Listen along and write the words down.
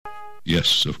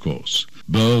Yes, of course.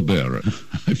 Burl Barer.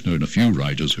 I've known a few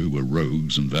writers who were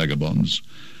rogues and vagabonds.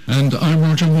 And I'm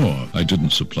Roger Moore. I didn't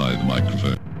supply the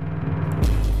microphone.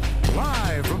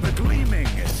 Live from the gleaming,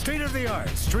 state-of-the-art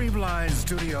Streamline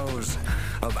studios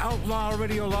of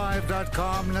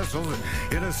OutlawRadioLive.com, nestled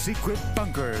in a secret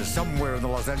bunker somewhere in the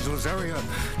Los Angeles area,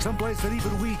 someplace that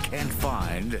even we can't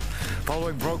find.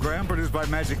 Following program produced by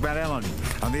Magic Matt Allen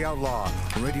on the Outlaw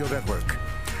Radio Network.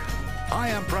 I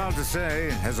am proud to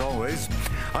say, as always,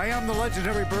 I am the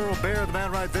legendary Burl Barer, the man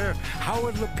right there,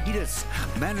 Howard Lapidus,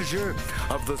 manager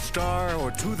of The Star, or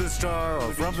To The Star,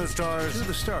 or From The Stars. To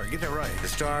The Star, get that right. The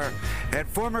Star, and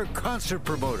former concert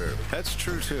promoter. That's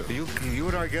true, too. You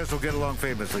and our guests will get along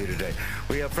famously today.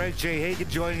 We have Frank J. Hagan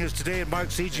joining us today, and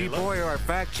Mark C.G. Boyer, our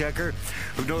fact checker,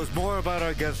 who knows more about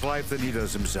our guest's life than he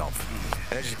does himself.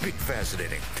 That should be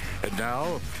fascinating. And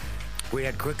now, we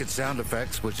had cricket sound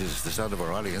effects, which is the sound of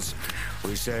our audience.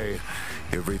 We say,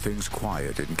 everything's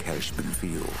quiet in Cashman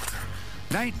Field.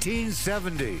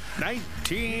 1970.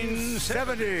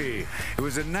 1970. It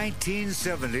was in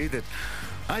 1970 that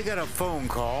I got a phone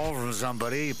call from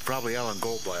somebody, probably Alan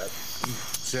Goldblatt,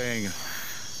 saying,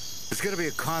 there's going to be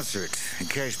a concert in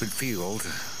Cashman Field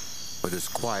where there's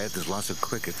quiet, there's lots of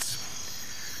crickets.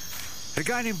 A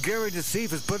guy named Gary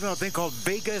Nassif is putting on a thing called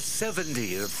Vega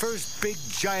 70, the first big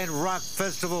giant rock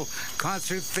festival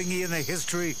concert thingy in the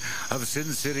history of Sin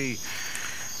City.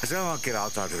 I said, oh, okay, I'll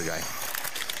talk to the guy.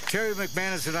 Terry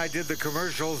McManus and I did the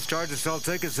commercial, started to sell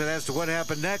tickets, and as to what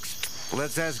happened next,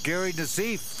 let's ask Gary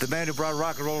Nassif, the man who brought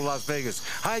rock and roll to Las Vegas.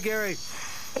 Hi, Gary.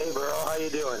 Hey, bro, how you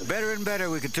doing? Better and better.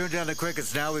 We can turn down the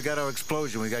crickets now. We got our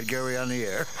explosion. We got Gary on the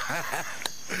air.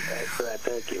 That's right,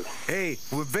 thank you. Hey,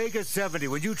 with Vegas 70,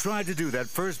 when you tried to do that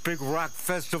first big rock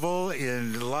festival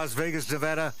in Las Vegas,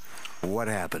 Nevada, what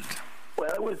happened?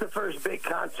 Well, it was the first big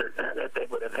concert that they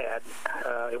would have had.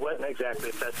 It wasn't exactly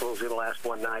a festival. It was going to last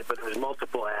one night, but it was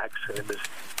multiple acts, and it was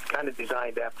kind of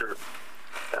designed after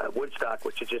Woodstock,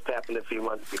 which had just happened a few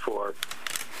months before.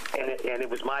 And it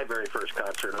was my very first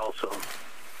concert also.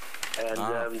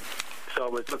 And so I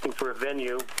was looking for a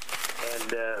venue.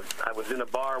 And I was in a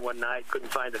bar one night,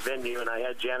 couldn't find a venue, and I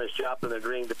had Janis Joplin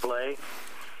agreeing to play.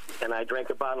 And I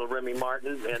drank a bottle of Remy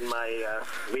Martin and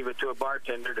leave it to a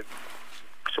bartender to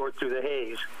sort through the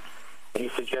haze. And he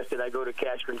suggested I go to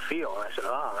Cashman Field. And I said,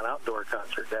 an outdoor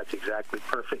concert. That's exactly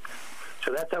perfect.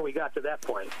 So that's how we got to that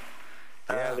point.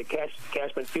 Yeah. The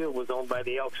Cashman Field was owned by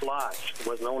the Elks Lodge. It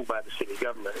wasn't owned by the city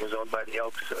government. It was owned by the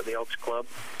Elks Club.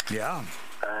 Yeah.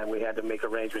 And we had to make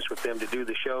arrangements with them to do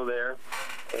the show there.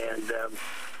 And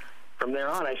from there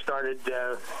on, I started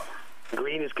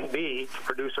green as can be to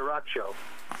produce a rock show.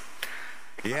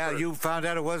 Yeah, you found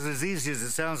out it wasn't as easy as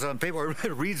it sounds on paper, or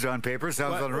it reads on paper,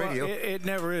 sounds on radio. It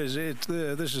never is.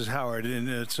 This is Howard, and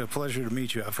it's a pleasure to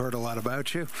meet you. I've heard a lot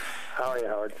about you. How are you,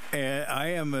 Howard? And I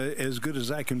am as good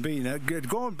as I can be. Now,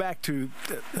 going back to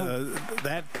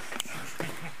that,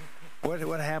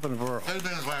 what happened to Burl? 10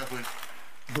 minutes last week.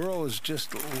 Burl has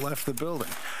just left the building.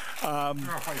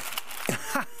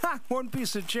 One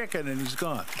piece of chicken, and he's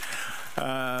gone.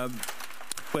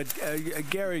 But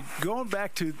Gary, going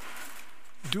back to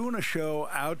doing a show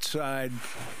outside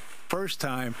first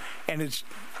time, and it's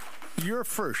your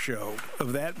first show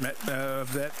of that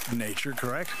nature,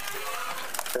 correct?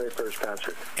 Very first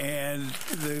concert. And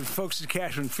the folks at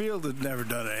Cashman Field had never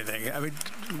done anything. I mean,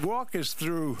 walk us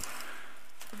through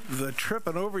the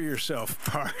tripping over yourself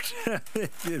part.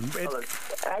 Well,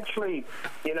 actually,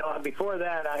 before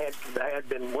that, I had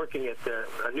been working at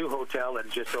a new hotel that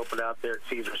had just opened out there at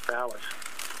Caesar's Palace.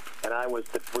 And I was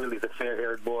really the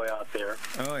fair-haired boy out there.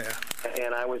 Oh, yeah.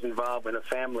 And I was involved in a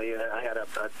family. I had a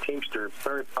Teamster,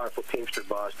 very powerful Teamster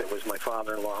boss that was my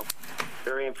father-in-law,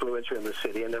 very influential in the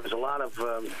city. And there was a lot of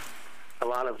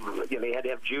you had to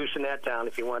have juice in that town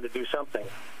if you wanted to do something.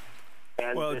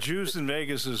 And juice in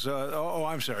Vegas is,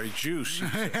 I'm sorry, juice.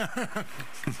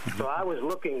 So I was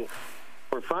looking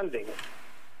for funding.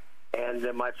 And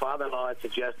my father-in-law had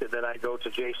suggested that I go to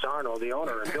Jay Sarno, the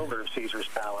owner and builder of Caesar's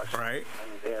Palace. Right.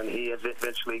 And he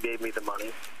eventually gave me the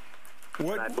money.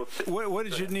 What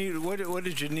did you need? What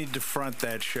did you need to front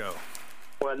that show?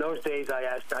 Well, in those days,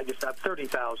 I just thought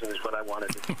 $30,000 is what I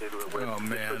wanted to do it with. Oh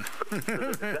man.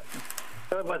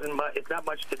 It wasn't much. It's not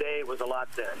much today. It was a lot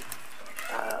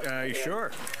then.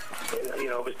 Sure.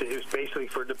 It was basically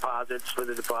for the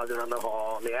deposit on the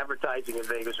hall. And the advertising in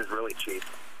Vegas was really cheap.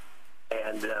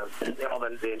 And all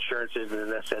the insurances and the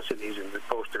necessities and the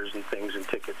posters and things and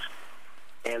tickets.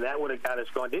 And that would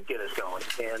have did get us going.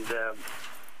 And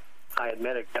I had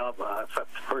met a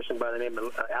person by the name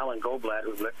of Alan Goldblatt,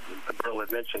 who Burl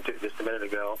had mentioned just a minute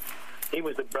ago. he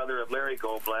was the brother of Larry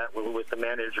Goldblatt, who was the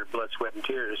manager of Blood, Sweat, and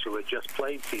Tears, who had just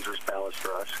played Caesar's Palace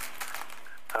for us.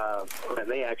 And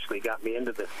they actually got me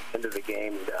into the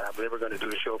game. They were going to do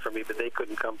a show for me, but they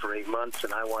couldn't come for 8 months,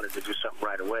 and I wanted to do something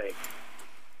right away.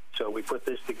 So we put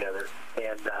this together,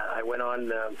 and I went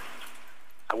on.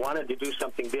 I wanted to do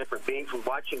something different. Being from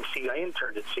watching I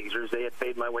interned at Caesars. They had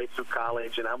paid my way through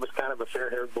college, and I was kind of a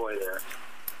fair-haired boy there.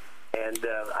 And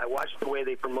I watched the way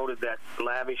they promoted that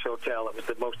lavish hotel. It was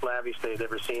the most lavish they had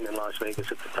ever seen in Las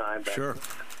Vegas at the time,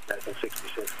 back in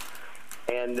 '66.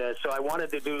 And so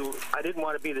I didn't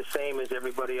want to be the same as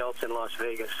everybody else in Las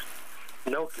Vegas.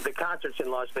 No, the concerts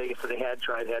in Las Vegas that they had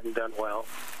tried hadn't done well.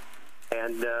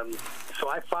 And so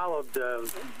I followed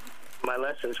my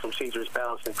lessons from Caesar's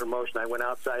Palace in promotion. I went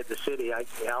outside the city.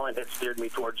 Alan had steered me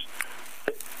towards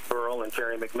Burl and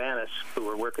Terry McManus, who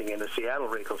were working in the Seattle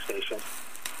radio station.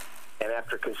 And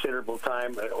after considerable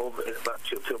time, till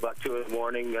about 2 in the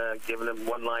morning, giving them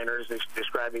one-liners and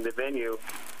describing the venue,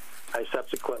 I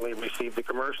subsequently received the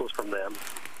commercials from them.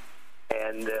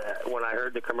 And when I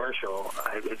heard the commercial,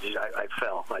 I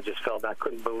fell. I just felt I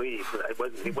couldn't believe. It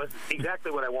wasn't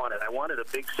exactly what I wanted. I wanted a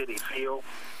big city feel.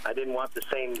 I didn't want the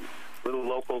same little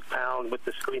local town with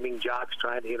the screaming jocks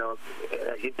trying to, you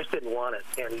just didn't want it.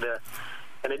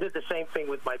 And I did the same thing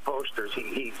with my posters.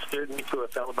 He steered me to a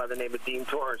fellow by the name of Dean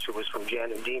Torrance, who was from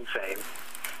Jan and Dean fame.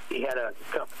 He had a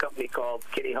company called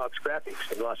Kitty Hawk's Graphics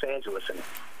in Los Angeles, and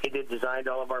he designed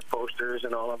all of our posters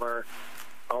and all of our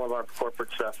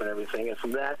corporate stuff and everything. And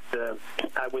from that,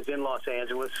 I was in Los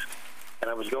Angeles,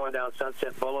 and I was going down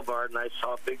Sunset Boulevard, and I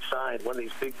saw a big sign, one of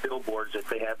these big billboards that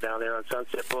they have down there on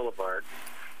Sunset Boulevard,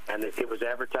 and it was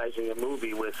advertising a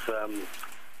movie with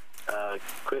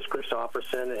Chris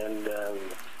Christopherson and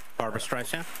Barbra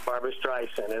Streisand. Barbra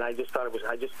Streisand, and I just thought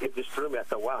it just threw me. I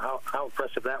thought, wow, how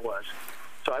impressive that was.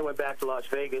 So I went back to Las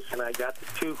Vegas, and I got the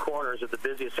 2 corners of the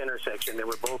busiest intersection. They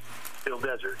were both still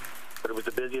desert, but it was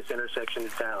the busiest intersection in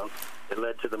town. It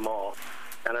led to the mall.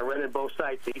 And I rented both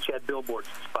sites. They each had billboard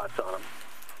spots on them.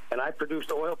 And I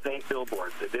produced oil paint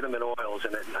billboards. They did them in oils,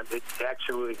 and it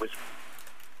actually was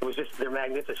just, they're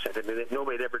magnificent. I mean,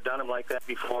 nobody had ever done them like that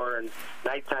before, and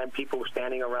nighttime people were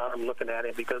standing around them looking at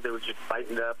it because they were just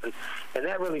lightened up. And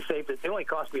that really saved it. It only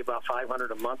cost me about $500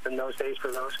 a month in those days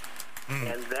for those.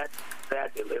 And that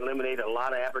eliminated a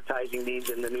lot of advertising needs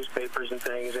in the newspapers and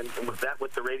things, and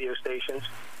with the radio stations,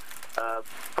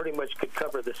 pretty much could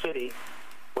cover the city.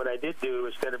 What I did do,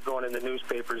 instead of going in the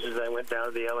newspapers, is I went down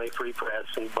to the LA Free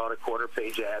Press and bought a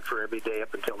quarter-page ad for every day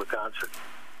up until the concert.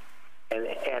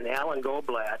 And Alan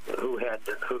Goldblatt, who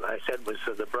I said was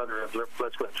the brother of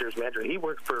Blood, Sweat, and Tears manager, he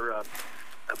worked for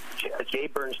Jay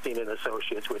Bernstein and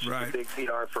Associates, which is a big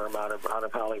PR firm out of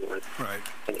Hollywood. Right.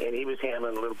 And he was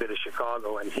handling a little bit of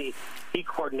Chicago, and he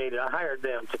coordinated. I hired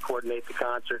them to coordinate the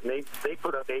concert, and they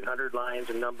put up 800 lines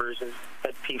and numbers and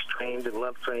had peace trains and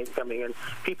love trains coming in.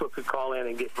 People could call in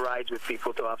and get rides with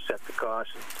people to offset the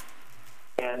cost.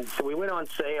 And so we went on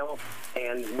sale,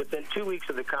 and within 2 weeks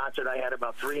of the concert, I had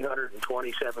about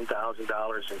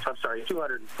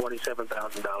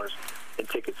 $227,000 in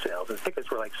ticket sales. And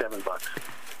tickets were like $7.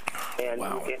 And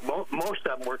most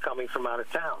of them were coming from out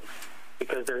of town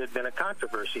because there had been a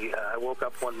controversy. I woke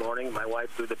up one morning, my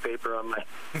wife threw the paper on my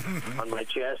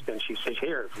chest, and she said,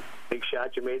 "Here, big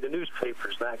shot, you made the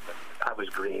newspapers." And I was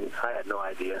green. I had no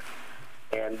idea.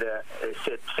 And it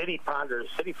said, City Fathers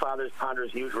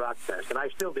Ponders Huge Rock Fest. And I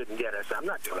still didn't get it. So I'm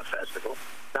not doing a festival.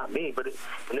 Not me.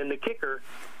 And then the kicker,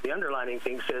 the underlining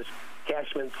thing says,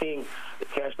 Cashman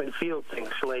Field thing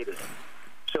slated.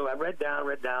 So I read down.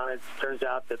 It turns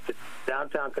out that the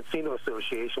Downtown Casino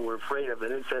Association were afraid of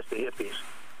an infest of hippies.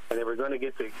 And they were going to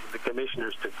get the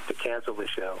commissioners to cancel the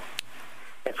show.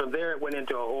 And from there, it went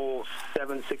into a whole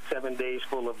 7 days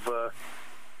full of...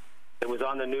 it was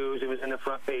on the news. It was in the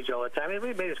front page all the time. It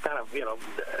made us kind of, it was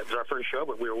our first show,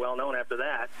 but we were well known after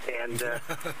that. And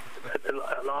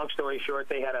long story short,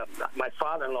 they had my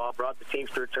father-in-law brought the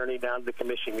Teamster attorney down to the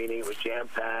commission meeting. It was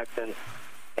jam-packed, and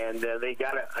they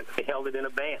held it in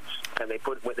abeyance. And they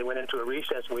went into a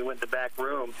recess, and we went in the back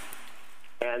room.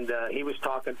 And he was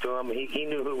talking to him. He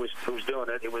knew who was doing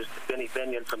it. It was Benny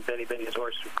Binion from Benny Binion's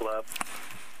Horse Club.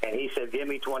 And he said, "Give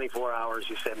me 24 hours."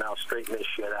 He said, "and I'll straighten this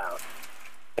shit out."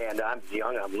 And I'm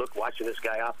young. I'm watching this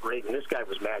guy operate, and this guy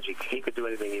was magic. He could do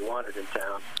anything he wanted in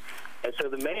town. And so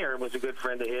the mayor was a good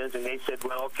friend of his, and they said,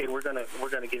 "Well, okay, we're gonna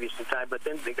give you some time." But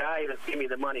then the guy that gave me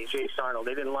the money, Jay Sarnell,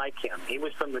 they didn't like him. He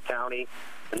was from the county,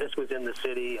 and this was in the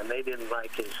city, and they didn't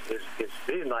like they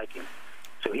didn't like him.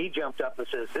 So he jumped up and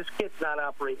says, "This kid's not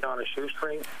operating on a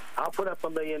shoestring. I'll put up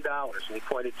 $1 million." And he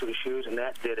pointed to his shoes, and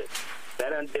that did it.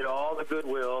 That undid all the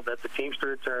goodwill that the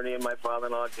Teamster attorney and my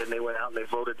father-in-law did, and they went out and they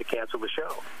voted to cancel the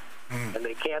show. And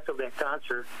they canceled that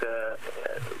concert.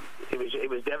 It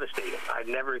was devastating. I'd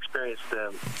never experienced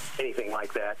anything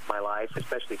like that in my life,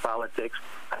 especially politics.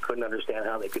 I couldn't understand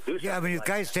how they could do something. Yeah, I mean, the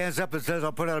guy stands up and says,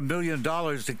 "I'll put out $1 million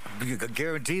to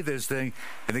guarantee this thing,"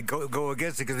 and they go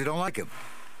against it because they don't like him.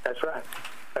 That's right.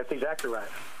 That's exactly right.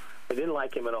 They didn't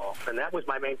like him at all, and that was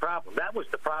my main problem. That was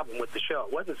the problem with the show.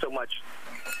 It wasn't so much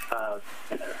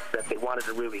that they wanted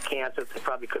to really cancel it. They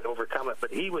probably could overcome it, but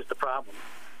he was the problem.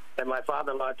 And my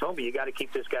father-in-law told me, "You got to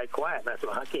keep this guy quiet." And I said,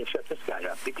 "Well, how can you shut this guy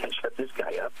up? You can't shut this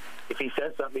guy up. If he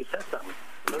says something, he says something."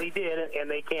 Well, he did,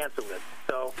 and they canceled it.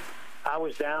 So I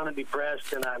was down and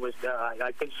depressed, and I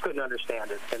just couldn't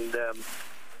understand it. And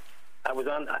I was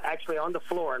actually on the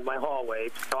floor in my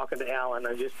hallway talking to Alan.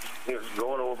 I just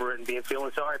going over it and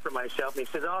feeling sorry for myself. And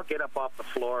he says, "I'll get up off the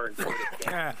floor and do it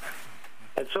again."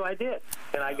 And so I did.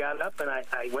 And I got up and I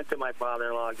went to my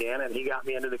father-in-law again, and he got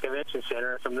me into the convention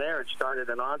center. And from there, it started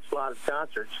an onslaught of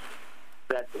concerts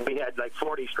that we had like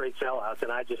 40 straight sellouts,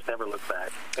 and I just never looked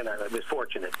back. And I was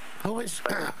fortunate. Oh,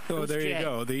 there you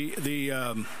go.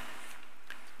 The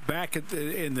back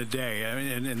in the day, I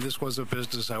mean, and this was a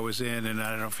business I was in, and I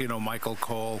don't know if you know Michael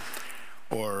Cole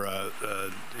or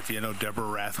if you know Deborah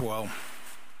Rathwell.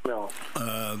 No,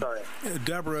 sorry.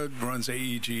 Deborah runs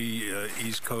AEG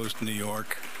East Coast, New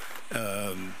York.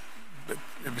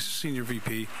 Senior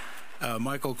VP.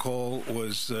 Michael Cole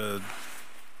was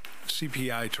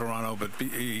CPI Toronto, but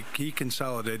he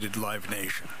consolidated Live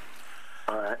Nation.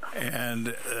 All right.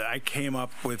 And I came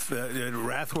up with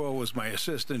Rathwell was my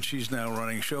assistant. She's now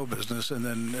running show business, and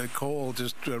then Cole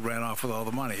just ran off with all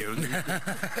the money.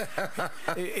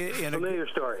 Familiar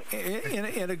story.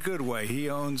 In a good way. He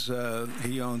owns I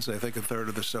think a third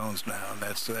of the Stones now, and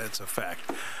that's a fact.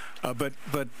 But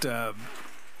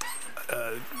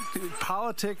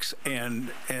politics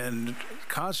and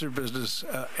concert business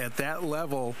at that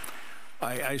level,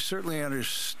 I certainly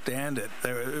understand it.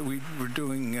 We were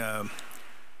doing.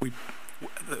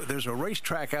 There's a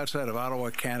racetrack outside of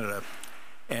Ottawa, Canada,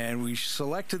 and we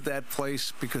selected that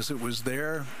place because it was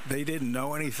there. They didn't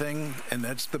know anything, and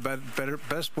that's the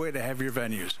best way to have your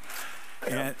venues.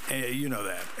 And you know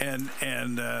that. And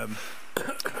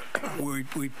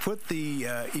we put the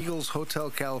Eagles Hotel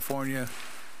California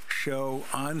show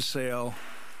on sale.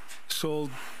 Sold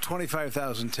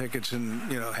 25,000 tickets in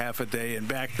half a day, and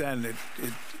back then it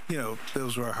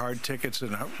those were hard tickets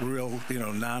and real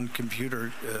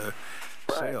non-computer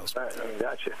sales. Right,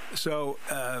 gotcha. So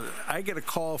I get a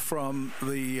call from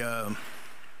the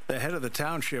head of the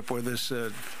township where this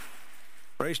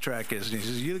racetrack is, and he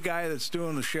says, "You the guy that's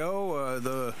doing the show,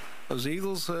 those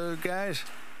Eagles guys?"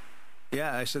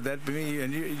 Yeah, I said, "That'd be me."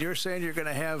 And you're saying you're going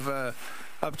to have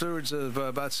upwards of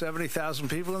about 70,000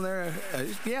 people in there?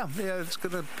 Yeah, it's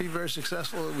going to be very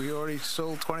successful. We already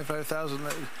sold 25,000.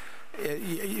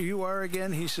 You are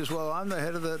again? He says, "Well, I'm the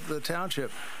head of the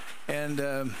township,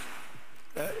 and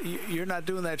you're not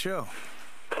doing that show."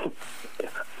 Yeah,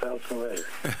 sounds familiar.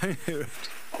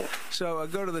 So I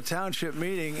go to the township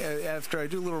meeting. After I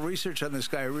do a little research on this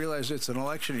guy, I realize it's an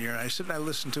election year. And I sit and I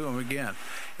listen to him again.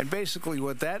 And basically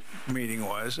what that meeting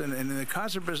was, and in the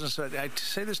concert business, I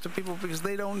say this to people because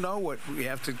they don't know what we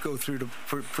have to go through to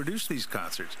produce these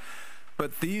concerts.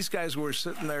 But these guys were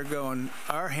sitting there going,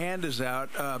 "Our hand is out.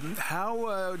 How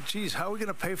are we going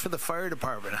to pay for the fire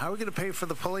department? How are we going to pay for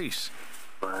the police?"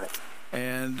 Right.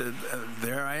 And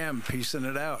there I am piecing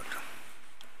it out.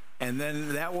 And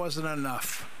then that wasn't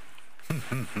enough.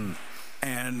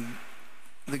 And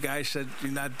the guy said,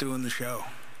 "You're not doing the show.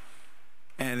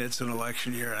 And it's an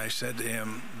election year." And I said to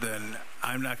him, "Then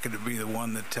I'm not going to be the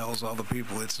one that tells all the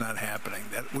people it's not happening.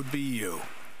 That would be you."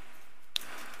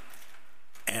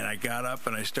 And I got up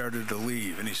and I started to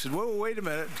leave. And he said, "Whoa, wait a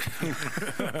minute."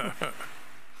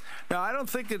 Now, I don't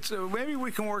think it's... maybe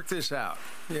we can work this out.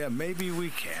 Yeah, maybe we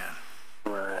can.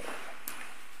 Right.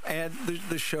 And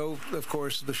the show, of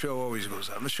course, the show always goes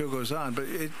on. The show goes on, but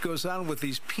it goes on with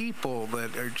these people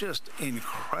that are just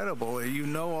incredible. You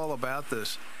know all about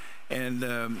this. And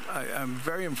I'm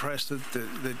very impressed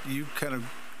that you kind of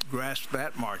grasped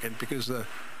that market, because the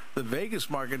Vegas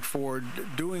market for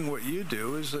doing what you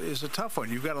do is a tough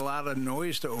one. You've got a lot of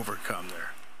noise to overcome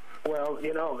there. Well,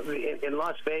 in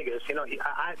Las Vegas,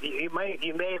 you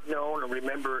may have known or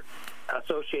remember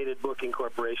Associated Booking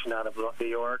Corporation out of New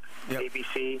York, yep.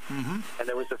 ABC, and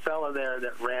there was a fellow there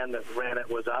that ran it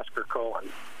was Oscar Cohen,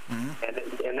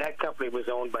 and that company was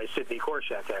owned by Sidney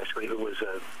Korshak, actually, who was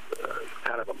a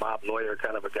kind of a mob lawyer,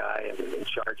 kind of a guy, and in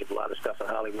charge of a lot of stuff in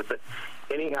Hollywood. But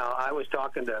anyhow, I was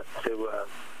talking to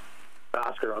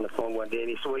Oscar on the phone one day, and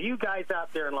he said, well, you guys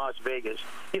out there in Las Vegas,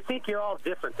 you think you're all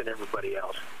different than everybody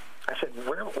else. I said,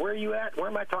 where are you at? Where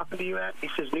am I talking to you at? He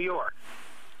says, New York.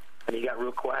 And he got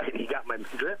real quiet. He got my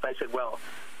drift. I said, well,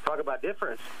 talk about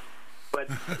difference. But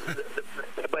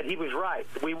he was right.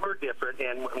 We were different.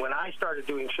 And when I started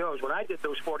doing shows, when I did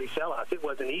those 40 sellouts, it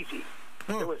wasn't easy.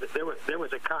 There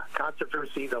was a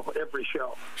controversy every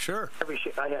show. Sure. Every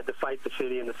show, I had to fight the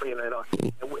city and the free and all.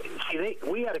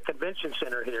 We had a convention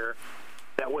center here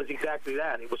that was exactly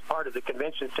that. It was part of the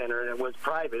convention center, and it was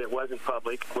private. It wasn't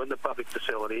public. It wasn't a public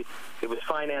facility. It was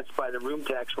financed by the room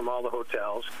tax from all the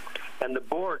hotels. And the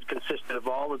board consisted of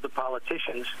all of the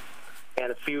politicians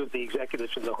and a few of the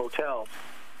executives from the hotel.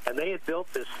 And they had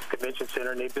built this convention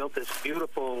center, and they built this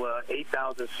beautiful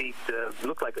 8,000-seat,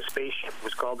 looked like a spaceship. It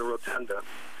was called the Rotunda.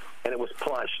 And it was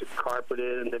plush,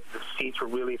 carpeted, and the seats were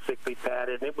really thickly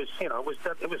padded. And it was, it was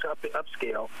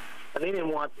upscale. And they didn't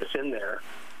want this in there.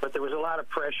 But there was a lot of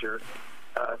pressure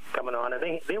coming on.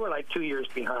 And they were like 2 years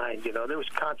behind. There was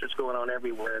concerts going on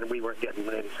everywhere, and we weren't getting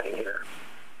anything here.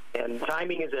 And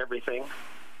timing is everything.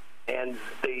 And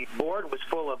the board was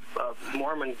full of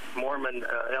Mormon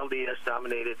LDS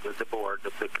dominated the board.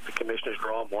 The commissioners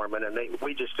were all Mormon, and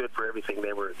we just stood for everything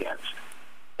they were against.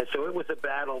 And so it was a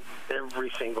battle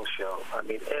every single show. I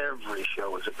mean, every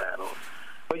show was a battle.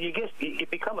 But you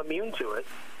become immune to it.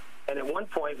 And at one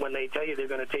point, when they tell you they're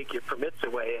going to take your permits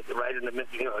away right in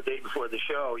the a day before the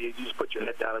show, you just put your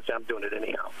head down and say, I'm doing it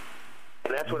anyhow.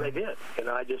 And that's what I did.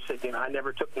 I just said, I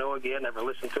never took no again, never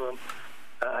listened to them.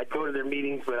 I'd go to their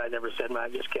meetings, but I never said, I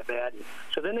just kept adding.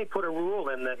 So then they put a rule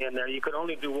in there. You could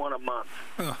only do one a month.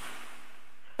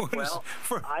 Well,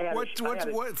 for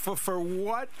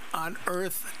what on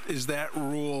earth does that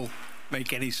rule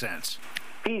make any sense?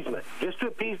 Appeasement, just to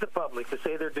appease the public, to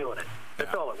say they're doing it.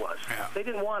 That's all it was. Yeah. They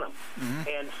didn't want them. Mm-hmm.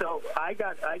 And so I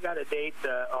got a date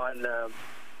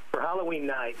for Halloween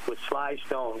night with Sly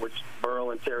Stone, which Burl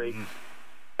and Terry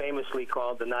famously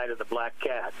called the Night of the Black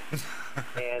Cat.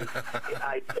 And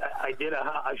I did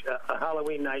a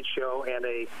Halloween night show and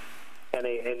a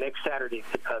next Saturday,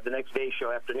 the next day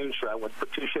show, afternoon show. I would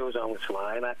put 2 shows on with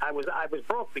Sly, and I was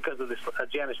broke because of this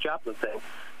Janis Joplin thing.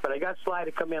 But I got Sly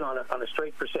to come in on a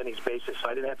straight percentage basis, so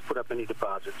I didn't have to put up any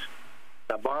deposits.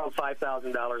 I borrowed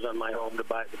 $5,000 on my home to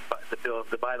buy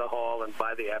the hall and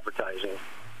buy the advertising.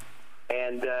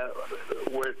 And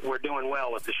we're doing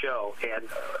well with the show. And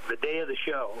the day of the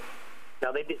show,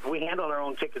 now we handled our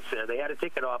own tickets there. They had a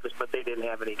ticket office, but they didn't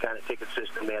have any kind of ticket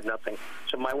system. They had nothing.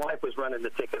 So my wife was running the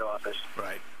ticket office.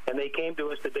 Right. And they came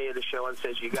to us the day of the show and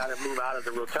says, you got to move out of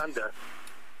the Rotunda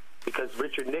because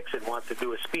Richard Nixon wants to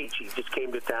do a speech. He just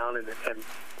came to town, and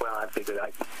well, I figured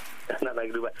that's not what I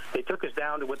can do. But they took us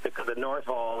down to the North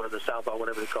Hall or the South Hall,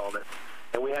 whatever they called it.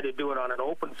 And we had to do it on an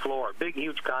open floor, big,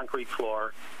 huge concrete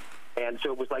floor. And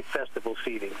so it was like festival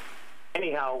seating.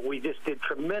 Anyhow, we just did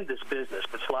tremendous business,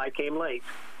 but Sly came late.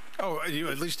 Oh,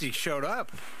 at least he showed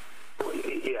up.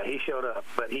 Yeah, he showed up,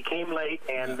 but he came late,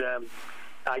 and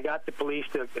I got the police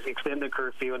to extend the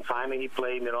curfew, and finally he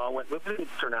played, and it didn't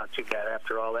turn out too bad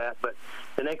after all that. But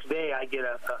the next day, I get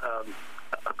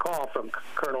a call from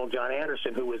Colonel John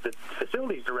Anderson, who was the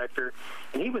facilities director,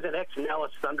 and he was an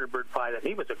ex-Nellis Thunderbird pilot.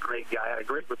 He was a great guy. I had a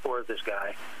great rapport with this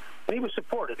guy. And he was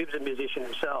supportive. He was a musician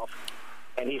himself.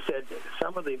 And he said,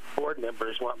 some of the board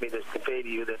members want me to convey to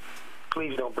you that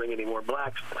please don't bring any more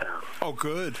blacks to town. Oh,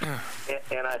 good.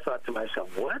 And I thought to myself,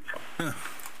 what?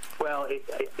 Well,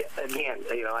 again,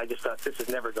 I just thought this is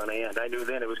never going to end. I knew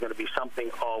then it was going to be something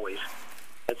always.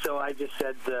 And so I just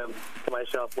said to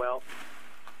myself, well,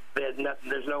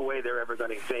 there's no way they're ever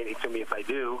going to say anything to me if I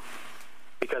do.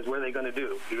 Because what are they going to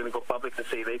do? You're going to go public and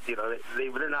say they're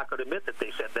not going to admit that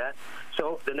they said that.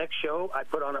 So the next show, I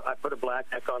put a black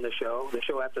deck on the show. The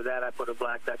show after that, I put a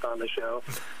black deck on the show.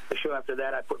 The show after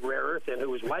that, I put Rare Earth in,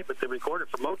 who was white, but they recorded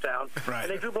for Motown, right.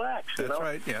 And they drew blacks. That's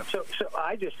right. Yeah. So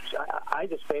I just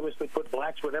famously put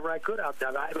blacks whenever I could out there.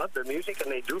 I loved their music,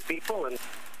 and they drew people. And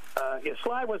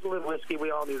Sly was a little risky. We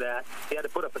all knew that. He had to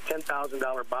put up a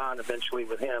 $10,000 bond eventually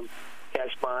with him.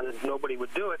 Cash bond, and nobody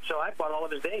would do it. So I bought all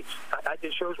of his dates. I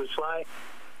did shows with Sly,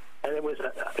 and it was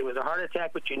a heart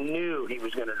attack, but you knew he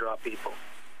was going to draw people.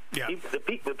 Yeah.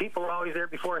 The people were always there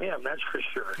before him, that's for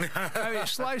sure. I mean,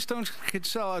 Sly Stone could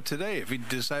sell out today if he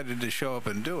decided to show up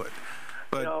and do it.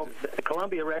 But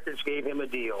Columbia Records gave him a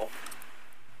deal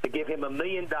to give him $1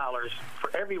 million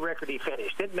for every record he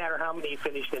finished. Didn't matter how many he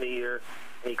finished in a year,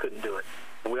 and he couldn't do it.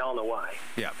 And we all know why.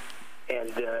 Yeah.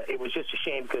 And it was just a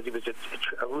shame because he was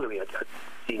really a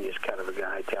genius kind of a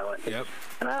guy, talent. Yep.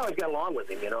 And I always got along with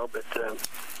him, but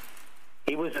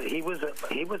he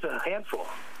was a handful,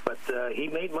 but he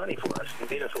made money for us. He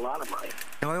made us a lot of money.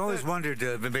 Now, I always wondered,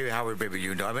 maybe Howard, maybe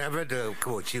you know. I mean, I've read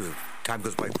quotes. Time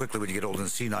goes by quickly when you get old and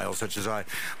senile, such as I.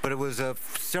 But it was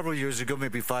several years ago,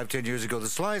 maybe 5-10 years ago. The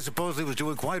Sly supposedly was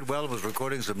doing quite well and was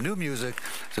recording some new music,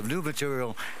 some new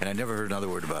material, and I never heard another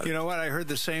word about it. You know what? I heard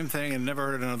the same thing and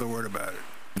never heard another word about it.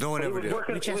 No one ever did.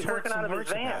 He was working out of his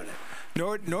van.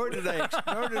 Nor did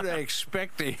I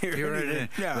expect to hear it.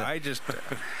 Yeah, I just,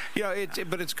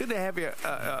 but it's good to have you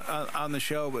on the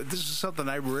show. But this is something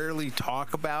I rarely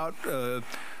talk about.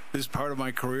 This part of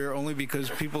my career, only because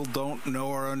people don't know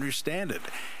or understand it,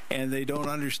 and they don't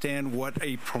understand what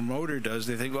a promoter does.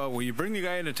 They think, well, you bring the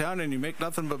guy into town and you make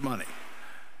nothing but money.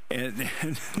 And yeah,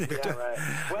 right.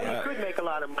 Well, you could make a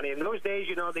lot of money. In those days,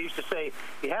 they used to say,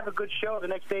 you have a good show, the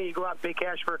next day you go out and pay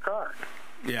cash for a car.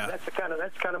 Yeah, that's the kind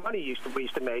of money we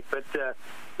used to make. But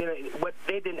what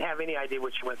they didn't have any idea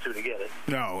what you went through to get it.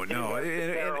 No.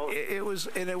 It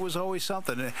was always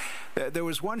something. There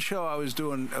was one show I was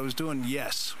doing.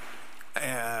 Yes.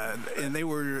 And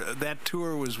that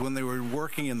tour was when they were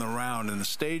working in the round, and the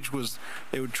stage was,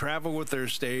 they would travel with their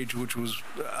stage, which was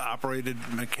operated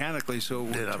mechanically, so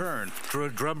it would turn. For a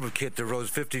drum kit that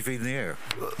rose 50 feet in the air.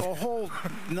 A whole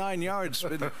 9 yards,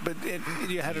 but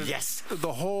you had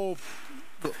the whole.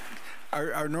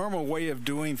 Our normal way of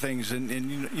doing things, and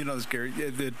you know this, Gary,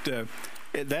 that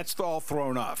that's all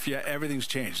thrown off. Yeah, everything's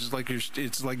changed.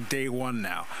 It's like day one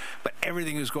now, but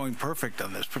everything is going perfect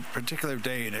on this particular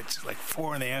day, and it's like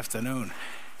 4 p.m.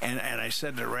 And I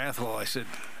said to Rathwell, I said,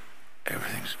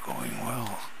 everything's going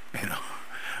well.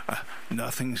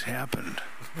 Nothing's happened.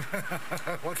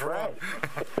 What's wrong?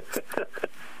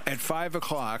 At 5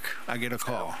 o'clock, I get a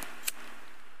call.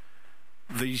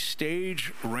 The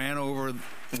stage ran over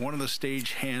one of the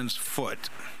stage hands' foot,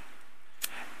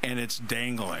 and it's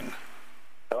dangling.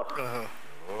 Oh.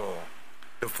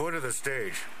 The foot of the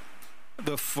stage.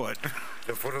 The foot.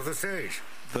 The foot of the stage.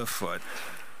 The foot.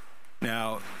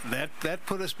 Now, that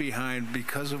put us behind,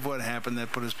 because of what happened,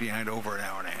 that put us behind over an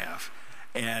hour and a half.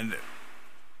 And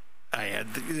I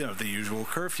had the usual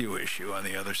curfew issue on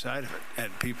the other side of it.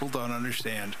 And people don't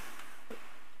understand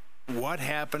what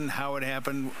happened, how it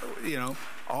happened.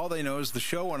 All they know is the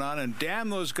show went on, and damn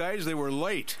those guys, they were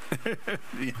late.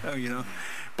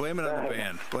 Blame it on the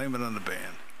band. Blame it on the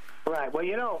band. Right. Well,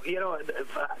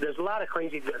 there's a lot of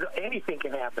crazy. Anything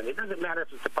can happen. It doesn't matter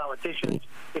if it's the politicians,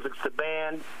 if it's the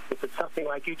band, if it's something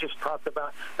like you just talked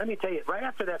about. Let me tell you, right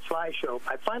after that Sly show,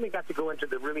 I finally got to go into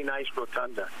the really nice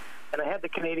rotunda, and I had the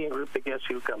Canadian group, the Guess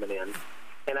Who, coming in,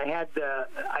 and I had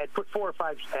put 4 or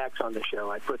 5 acts on the show.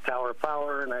 I put Tower of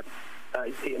Power, and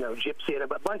Gypsy, and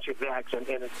a bunch of acts, and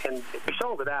we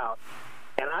sold it out.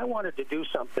 And I wanted to do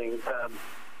something.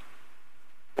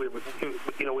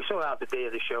 We sold out the day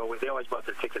of the show. They always bought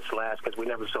their tickets last because we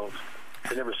never sold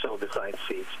the signed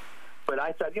seats. But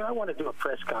I thought, I want to do a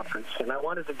press conference, and I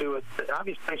wanted to do it. The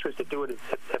obvious place was to do it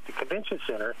at the convention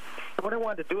center. And what I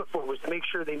wanted to do it for was to make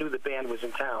sure they knew the band was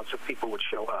in town, so people would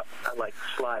show up, unlike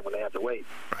Sly when they had to wait.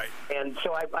 Right. And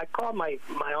so I called my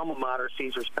alma mater,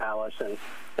 Caesar's Palace, and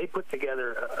they put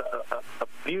together a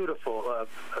beautiful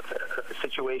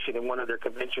situation in one of their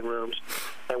convention rooms.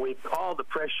 And all the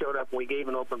press showed up, and we gave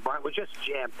an open bar. It was just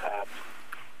jam-packed.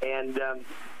 And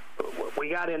we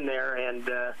got in there, and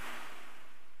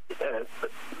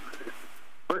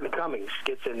Burton Cummings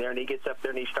gets in there, and he gets up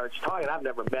there and he starts talking. I've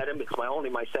never met him. It's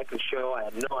my second show. I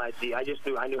had no idea.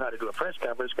 I knew how to do a press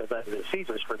conference because I was at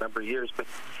Caesars for a number of years. But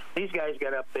these guys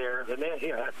got up there, and they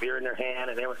had beer in their hand,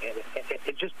 and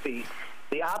it just the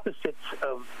opposites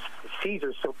of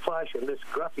Caesars so plush and this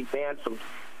gruffy band from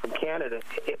Canada,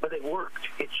 but it worked.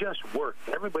 It just worked.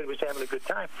 Everybody was having a good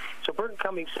time. So Burton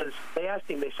Cummings they asked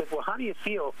him, they said, well, how do you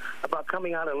feel about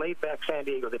coming out of laid-back San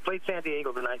Diego? They played San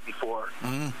Diego the night before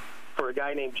for a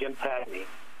guy named Jim Padney.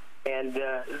 And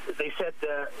they said,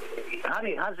 how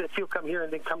does it feel come here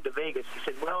and then come to Vegas? He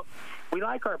said, well, we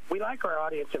like our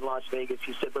audience in Las Vegas.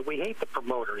 He said, but we hate the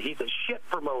promoter. He's a shit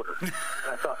promoter. And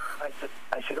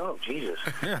I said, oh, Jesus. So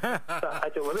I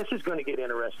said, well, this is going to get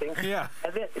interesting. Yeah.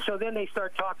 And then they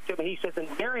start talking to me. He says, and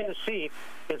Marion the Seat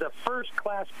is a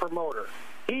first-class promoter.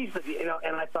 He's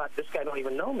and I thought, this guy don't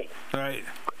even know me. Right.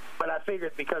 But I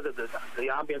figured because of the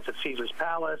ambience of Caesar's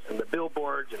Palace and the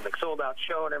billboards and the sold-out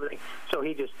show and everything, so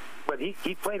he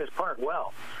played his part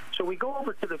well. So we go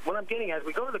over to what I'm getting at is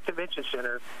we go to the convention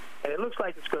center, and it looks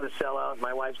like it's going to sell out.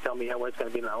 My wife's telling me how it's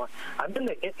going to be now. I'm in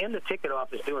the ticket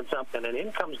office doing something, and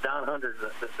in comes Don Hunter,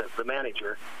 the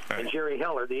manager, and Jerry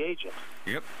Heller, the agent.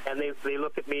 Yep. And they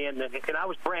look at me, and I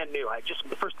was brand new.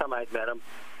 The first time I had met them.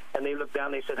 And they looked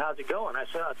down. They said, "How's it going?" I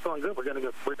said, "Oh, it's going good. We're gonna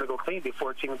go clean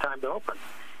before it's even time to open."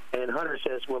 And Hunter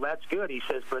says, well, that's good. He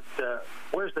says, but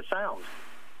where's the sound?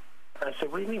 I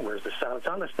said, what do you mean, where's the sound? It's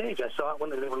on the stage. I saw it when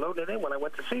they were loading it in when I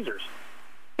went to Caesars.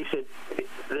 He said,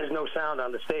 there's no sound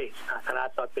on the stage. And I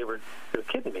thought they were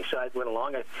kidding me. So I went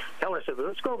along. I said, well,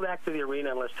 let's go back to the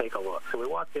arena and let's take a look. So we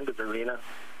walked into the arena,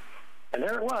 and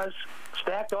there it was,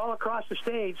 stacked all across the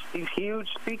stage, these huge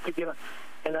speakers.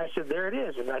 And I said, there it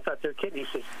is. And I thought they're kidding.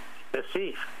 He says, the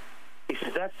Thief. He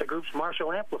says, that's the group's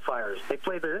Marshall amplifiers. They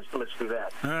play their instruments through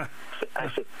that. I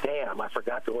said, damn, I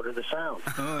forgot to order the sound.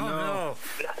 Oh,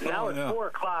 no. Now it's 4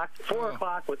 o'clock, 4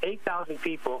 o'clock with 8,000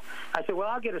 people. I said, well,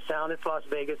 I'll get a sound. It's Las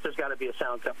Vegas. There's got to be a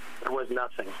sound company. There was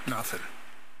nothing. Nothing.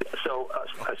 So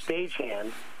a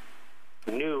stagehand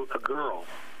knew a girl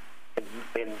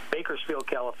in Bakersfield,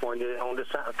 California, that owned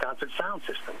a concert sound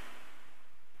system.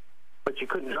 But you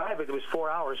couldn't drive it. It was 4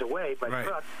 hours away by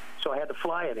truck, so I had to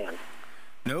fly it in.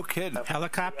 No kidding.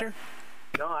 Helicopter?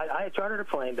 No, I chartered a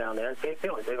plane down there. They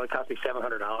only cost me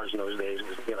 $700 in those days,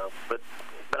 but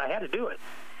I had to do it.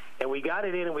 And we got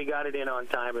it in on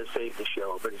time and saved the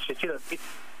show. But it's just,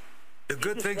 the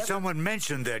good thing someone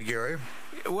mentioned that, Gary.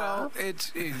 Well,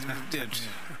 it's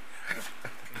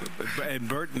and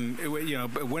Burton,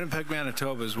 Winnipeg,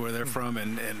 Manitoba is where they're from,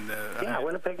 and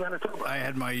Winnipeg, Manitoba. I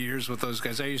had my years with those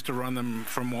guys. I used to run them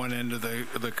from one end of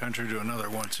the country to another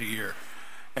once a year,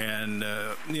 and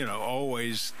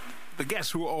always the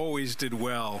guess who always did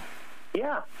well.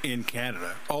 Yeah. In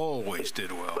Canada, always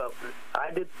did well. Well,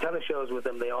 I did a ton of shows with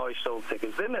them. They always sold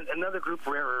tickets. Them and another group,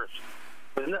 Rare Earth.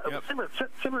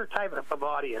 Similar type of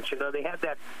audience. They had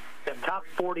that top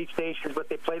 40 stations, but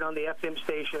they played on the FM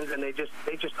stations, and they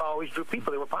just always drew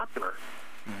people. They were popular,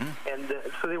 and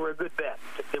so they were a good bet.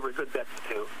 They were a good bet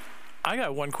too. I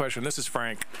got one question. This is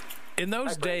Frank. In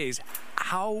those days,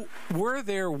 how were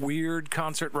there weird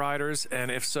concert riders,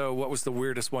 and if so, what was the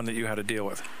weirdest one that you had to deal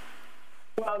with?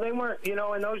 Well, they weren't. In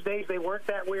those days, they weren't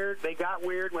that weird. They got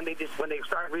weird when they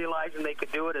started realizing they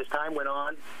could do it as time went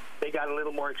on. They got a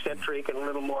little more eccentric and a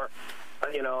little more,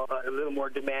 a little more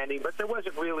demanding. But there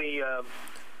wasn't really.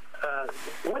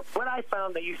 What I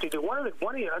found they used to do, one of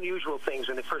the unusual things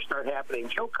when it first started happening,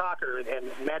 Joe Cocker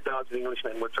and Mad Dogs and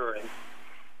Englishmen were touring.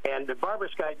 And Barbara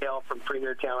Skydell from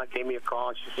Premier Talent gave me a call,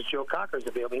 and she said, Joe Cocker's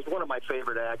available. He's one of my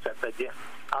favorite acts. I said, yeah,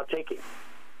 I'll take him.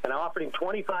 And I offered him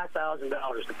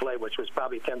 $25,000 to play, which was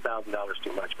probably $10,000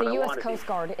 too much. But the U.S. Coast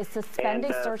Guard is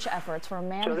suspending search efforts for a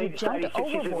man who jumped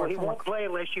overboard. She said, well, he won't play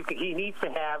unless he needs to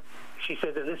have, she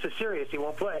said, and this is serious, he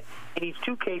won't play. He needs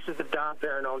 2 cases of Dom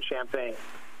Perignon champagne.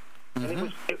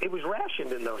 And it was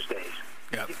rationed in those days.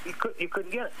 Yep. You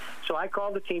couldn't get it. So I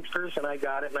called the Teamsters, and I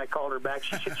got it, and I called her back.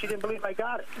 She said she didn't believe I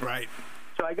got it. Right.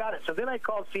 So I got it. So then I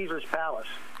called Caesar's Palace.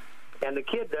 And the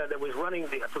kid that was running,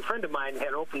 a friend of mine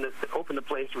had opened the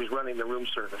place. He was running the room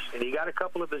service, and he got a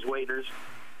couple of his waiters,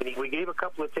 and we gave a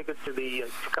couple of tickets to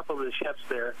a couple of the chefs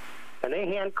there, and they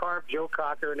hand carved Joe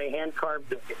Cocker, and they hand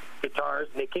carved the guitars,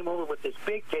 and they came over with this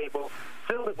big table,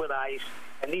 filled it with ice,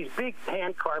 and these big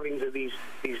hand carvings of these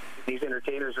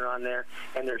entertainers are on there,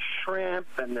 and there's shrimp,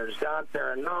 and there's Dom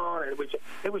Perignon, and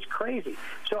it was crazy.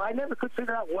 So I never could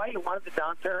figure out why he wanted the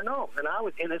Dom Perignon, and I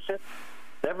was innocent.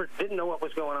 Didn't know what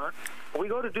was going on. We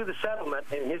go to do the settlement,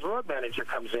 and his road manager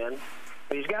comes in, and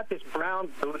he's got this brown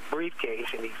briefcase,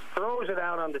 and he throws it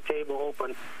out on the table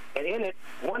open, and in it,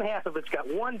 one half of it's got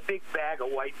one big bag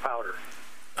of white powder,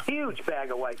 huge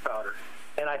bag of white powder.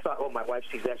 And I thought, oh, my wife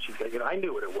sees that. She goes, I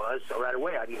knew what it was. So right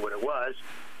away, I knew what it was.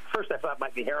 First, I thought it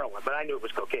might be heroin, but I knew it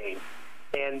was cocaine.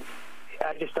 And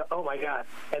I just thought, oh, my God.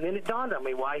 And then it dawned on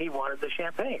me why he wanted the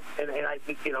champagne. And I,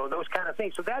 those kind of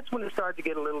things. So that's when it started to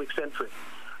get a little eccentric.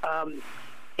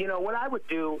 What I would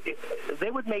do,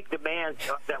 they would make demands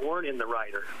that weren't in the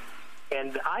rider.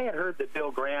 And I had heard that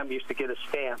Bill Graham used to get a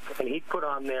stamp, and he'd put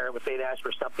on there, if they'd ask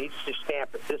for something, he'd just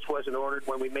stamp it. This wasn't ordered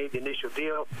when we made the initial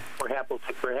deal. We're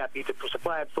happy to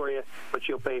supply it for you, but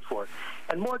you'll pay for it.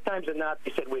 And more times than not,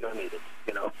 they said, we don't need it,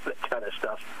 that kind of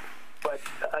stuff. But,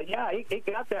 it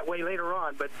got that way later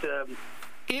on, but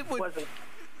it wasn't.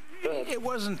 It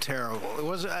wasn't terrible. It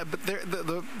was, but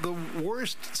the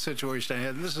worst situation I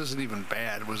had, and this isn't even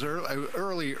bad, was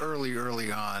early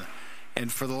on,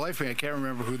 and for the life of me, I can't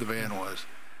remember who the band was,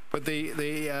 but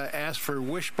they asked for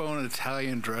Wishbone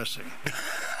Italian dressing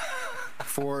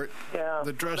for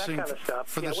the dressing that kind of stuff.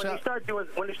 for the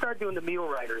when they start doing the meal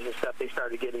riders and stuff, they'd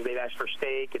ask for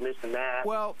steak and this and that.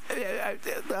 Well,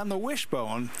 on the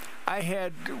Wishbone, I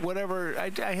had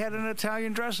I had an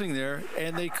Italian dressing there,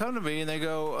 and they come to me and they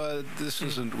go, "This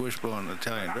isn't Wishbone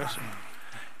Italian dressing."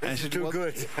 And I said, too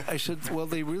good. I said, well,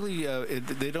 they really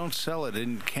they don't sell it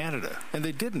in Canada, and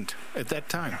they didn't at that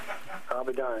time. I'll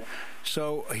be darned.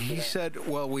 So he said,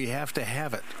 well, we have to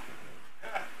have it.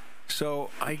 So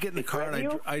I get in the car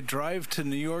and I drive to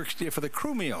New York for the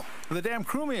crew meal, the damn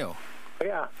crew meal.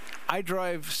 Yeah. I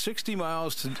drive 60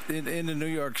 miles into New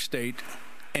York State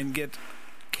and get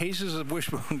cases of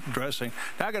wishbone dressing.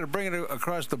 Now I got to bring it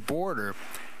across the border,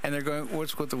 and they're going,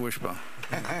 "What's with the wishbone?"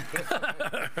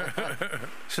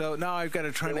 So now I've got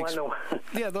to try the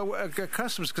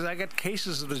customs, because I got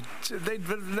cases of this. They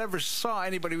never saw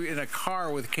anybody in a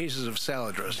car with cases of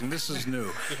salad dressing. This is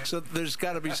new, so there's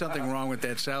got to be something wrong with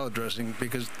that salad dressing,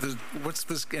 because what's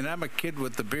this? And I'm a kid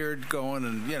with the beard going,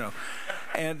 and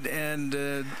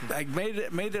I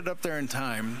made it up there in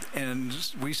time, and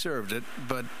we served it.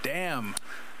 But damn,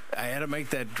 I had to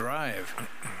make that drive.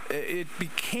 It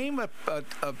became it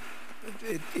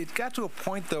got to a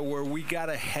point, though, where we got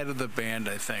ahead of the band,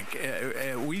 I think.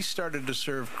 We started to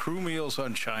serve crew meals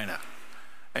on China.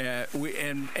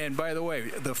 And by the way,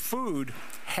 the food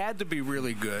had to be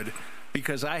really good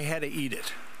because I had to eat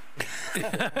it.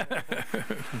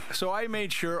 So I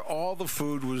made sure all the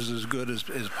food was as good as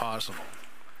possible.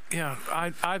 Yeah,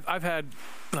 I've had,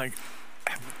 like,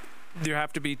 there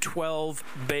have to be 12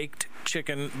 baked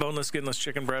chicken, boneless, skinless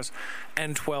chicken breasts,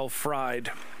 and 12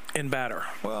 fried in batter.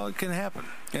 Well, it can happen.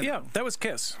 Yeah, that was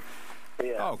KISS.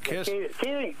 Yeah. Oh, KISS.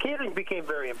 Catering became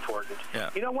very important. Yeah.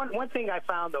 You know, one thing I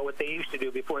found, though, what they used to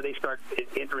do before they start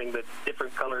entering the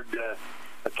different colored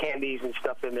candies and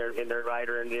stuff in their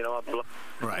rider, and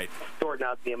right, sorting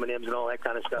out the M&Ms and all that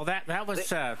kind of stuff. Well, that was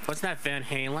wasn't that Van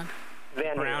Halen?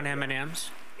 Brown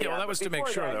M&Ms. Yeah, well, that was to make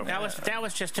sure, though. That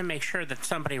was just to make sure that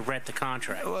somebody read the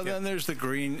contract. Well, then there's the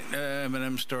green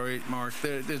M&M story, Mark.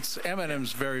 It's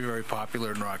M&M's very, very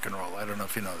popular in rock and roll. I don't know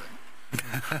if you know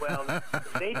that. Well,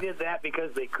 they did that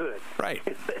because they could. Right.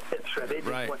 That's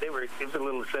right. It was a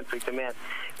little eccentric to man.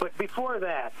 But before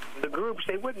that, the groups,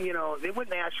 they wouldn't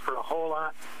ask for a whole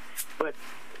lot, but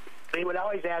they would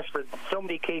always ask for so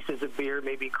many cases of beer,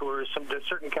 maybe Coors, some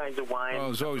certain kinds of wine. Oh, it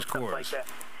was always Coors. Like that.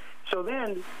 So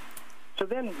then,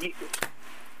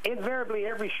 invariably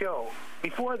every show,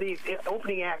 before the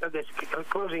opening act or this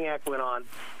closing act went on,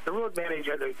 the road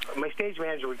manager, my stage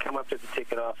manager, would come up to the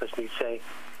ticket office and he'd say,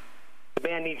 "The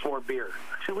band needs more beer."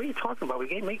 I said, "What are you talking about? We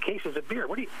gave 8 cases of beer.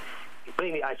 What do you?"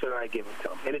 I said, "All right, give it to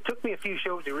them." And it took me a few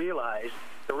shows to realize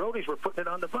the roadies were putting it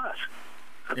on the bus.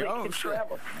 They can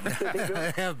travel.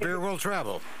 Have beer will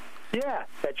travel. Yeah,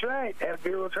 that's right. Have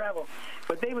beer will travel.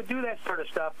 But they would do that sort of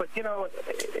stuff. But,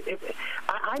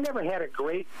 I never had a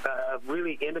great,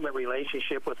 really intimate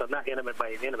relationship with them. Not intimate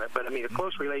by intimate, but, a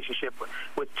close relationship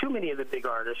with too many of the big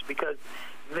artists, because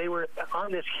they were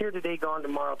on this here today, gone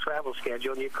tomorrow travel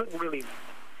schedule, and you couldn't really,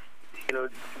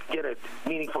 get a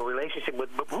meaningful relationship with.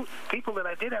 But people that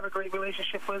I did have a great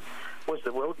relationship with was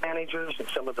the road managers and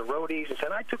some of the roadies,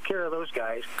 and I took care of those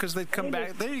guys because they'd come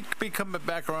back. They'd be coming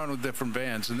back around with different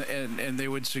bands, and they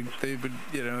would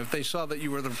if they saw that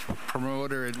you were the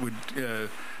promoter, it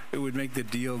would make the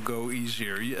deal go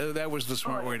easier. That was the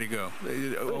smart way to go.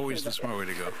 Always the smart way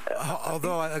to go.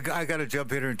 Although I got to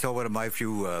jump in here and tell one of my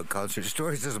few concert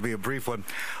stories. This will be a brief one.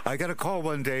 I got a call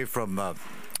one day from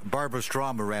Barbara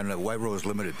Strom, who ran White Rose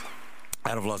Limited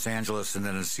out of Los Angeles and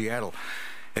then in Seattle.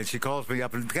 And she calls me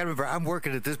up, and I remember I'm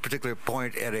working at this particular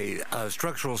point at a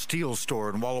structural steel store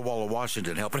in Walla Walla,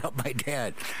 Washington, helping out my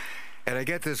dad. And I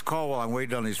get this call while I'm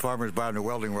waiting on these farmers buying their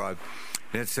welding rod.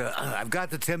 And it's, "I've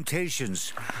got the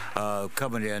Temptations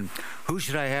coming in. Who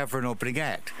should I have for an opening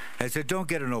act?" I said, "Don't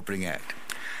get an opening act.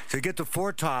 So get the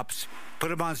 4 Tops, put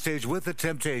them on stage with the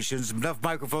Temptations, enough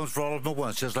microphones for all of them at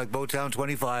once, just like Motown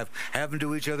 25, have them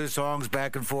do each other's songs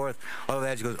back and forth, all of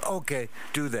that." She goes, "Okay,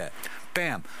 do that."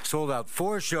 Bam. Sold out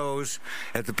 4 shows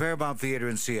at the Paramount Theater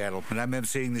in Seattle, and I'm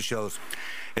emceeing the shows.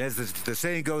 And as the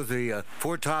saying goes, the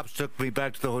 4 Tops took me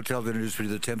back to the hotel to introduce me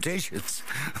to the Temptations.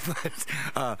 But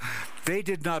they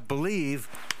did not believe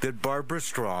that Barbara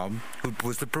Strom, who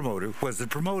was the promoter, was the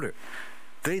promoter.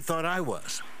 They thought I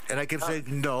was. And I kept saying,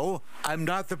 "No, I'm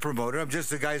not the promoter. I'm just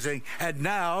the guy saying, and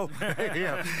now."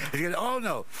 "Oh,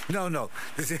 no.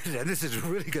 This is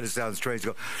really going to sound strange.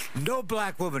 No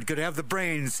black woman could have the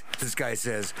brains," this guy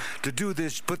says, "to do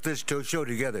this, put this show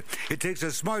together. It takes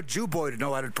a smart Jew boy to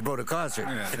know how to promote a concert."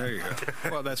 Yeah, there you go.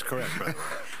 Well, that's correct, by the way.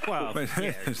 Well,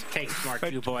 it takes smart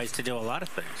Jew boys to do a lot of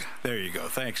things. There you go.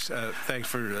 Thanks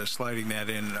for sliding that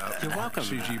in. You're welcome.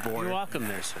 CG Boy. You're welcome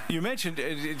there, sir. You mentioned,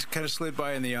 it kind of slid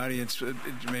by in the audience. You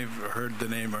may have heard the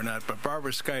name or not, but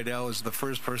Barbara Skydell is the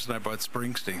first person I bought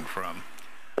Springsteen from.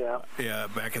 Yeah,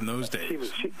 back in those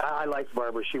days. I liked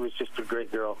Barbara. She was just a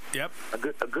great girl. Yep.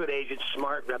 A good agent,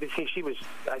 smart. I mean, she was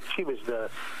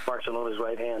the Barcelona's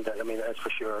right hand. I mean, that's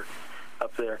for sure,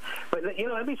 up there. But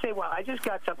let me say, I just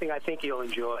got something I think you'll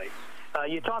enjoy.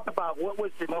 You talk about what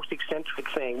was the most eccentric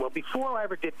thing. Well, before I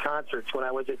ever did concerts, when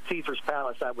I was at Caesar's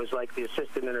Palace, I was like the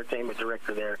assistant entertainment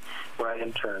director there, where I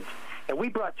interned. And we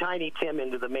brought Tiny Tim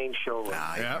into the main showroom.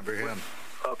 I remember him.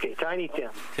 Okay, Tiny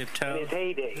Tim. Tiptoe. In his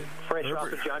heyday, fresh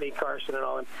off of Johnny Carson and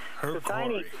all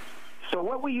that. So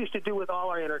what we used to do with all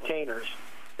our entertainers,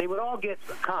 they would all get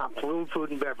comped, room,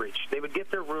 food, and beverage. They would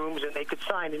get their rooms, and they could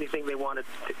sign anything they wanted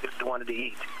if they wanted to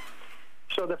eat.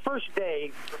 So the first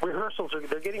day,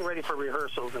 they're getting ready for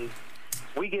rehearsals, and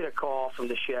we get a call from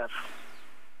the chef,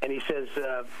 and he says,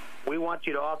 we want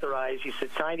you to authorize, he said,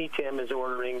 Tiny Tim is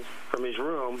ordering from his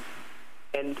room.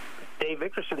 And Dave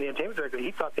Vickerson, the entertainment director,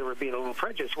 he thought they were being a little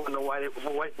prejudiced. He didn't know why.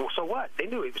 So what? They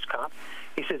knew he was comped.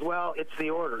 He says, well, it's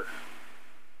the order.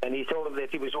 And he told him that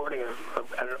he was ordering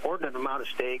an inordinate amount of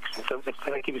steaks, and so it's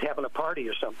like he was having a party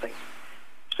or something.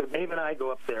 So Dave and I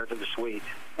go up there to the suite.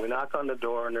 We knock on the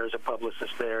door, and there's a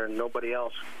publicist there and nobody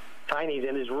else. Tiny's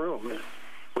in his room.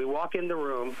 We walk in the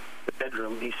room, the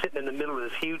bedroom. He's sitting in the middle of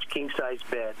this huge king-size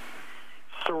bed,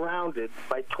 surrounded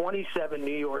by 27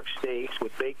 New York steaks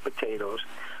with baked potatoes,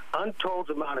 untold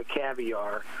amount of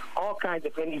caviar, all kinds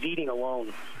of things. He's eating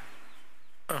alone.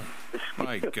 Oh,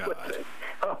 my God.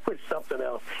 It's something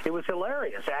else. It was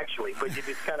hilarious, actually, but you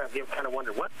kind of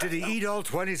wonder what. Did he eat all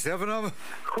 27 of them?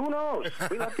 Who knows?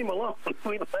 We left him alone.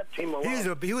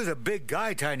 He was a big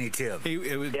guy, Tiny Tim. He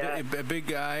was a big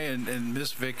guy, and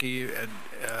Miss Vicky,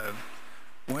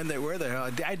 where the hell?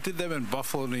 I did them in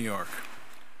Buffalo, New York.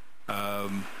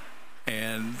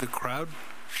 And the crowd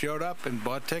showed up and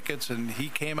bought tickets, and he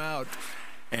came out,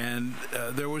 and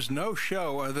there was no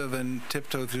show other than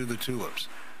Tiptoe Through the Tulips.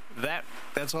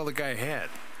 That's all the guy had.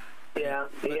 Yeah,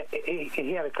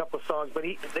 he had a couple of songs, but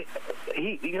he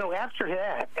after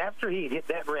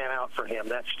that ran out for him,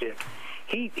 that shtick.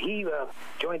 He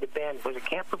joined a band. Was it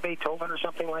Camp for Beethoven or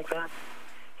something like that?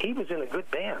 He was in a good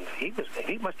band. He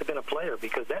must have been a player,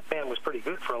 because that band was pretty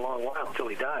good for a long while until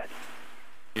he died.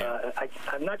 Yeah.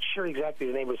 I'm not sure exactly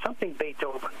the name. It was something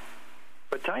Beethoven.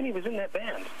 But Tiny was in that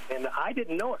band, and I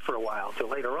didn't know it for a while, until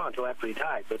later on, until after he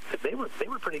died. But they were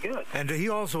pretty good. And he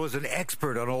also was an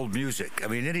expert on old music. I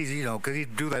mean, because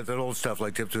he'd do that old stuff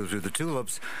like Tiptoe Through the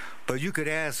Tulips. But you could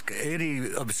ask any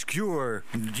obscure,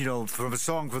 from a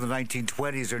song from the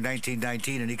 1920s or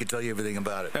 1919, and he could tell you everything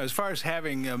about it. Now, as far as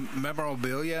having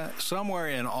memorabilia, somewhere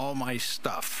in all my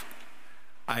stuff,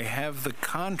 I have the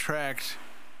contract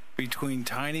between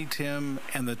Tiny Tim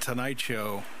and The Tonight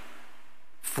Show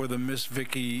for the Miss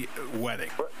Vicky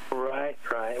wedding. Right.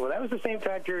 Well, that was the same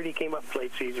time period he came up and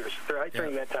played Caesars, right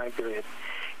during that time period.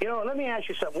 Let me ask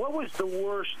you something. What was the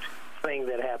worst thing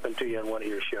that happened to you on one of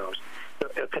your shows?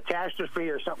 A catastrophe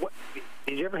or something?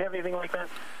 Did you ever have anything like that?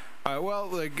 Well,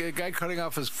 the guy cutting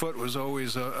off his foot was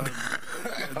always that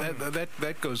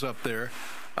goes up there.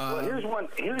 Well, here's one.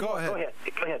 Go ahead.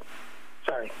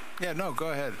 Sorry. Yeah, no, go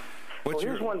ahead.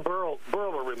 Here's one Burl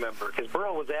will remember, because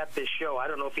Burl was at this show. I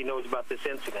don't know if he knows about this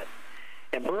incident.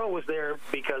 And Burl was there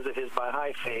because of his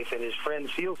Baha'i faith, and his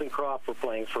friends Seals and Croft were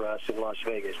playing for us in Las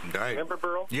Vegas. Right. Remember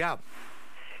Burl? Yeah.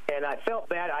 And I felt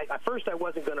bad. At first, I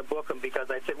wasn't going to book them because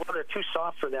I said, well, they're too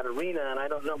soft for that arena, and I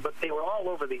don't know. But they were all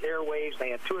over the airwaves. They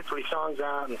had 2 or 3 songs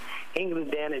out, and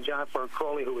England Dan and John Ford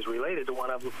Crowley, who was related to one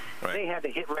of them, They had the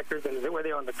hit records, and they were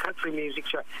there on the country music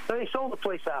chart. So they sold the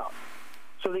place out.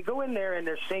 So they go in there and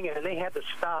they're singing, and they had to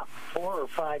stop 4 or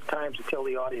 5 times to tell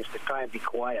the audience to try and be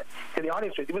quiet. Because the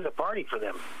audience, it was a party for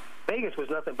them. Vegas was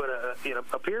nothing but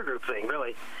a peer group thing,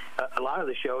 really, a lot of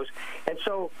the shows. And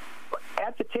so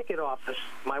at the ticket office,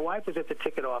 my wife was at the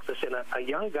ticket office, and a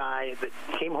young guy that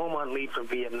came home on leave from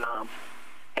Vietnam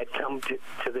had come to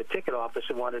the ticket office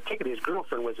and wanted a ticket. His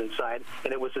girlfriend was inside,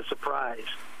 and it was a surprise.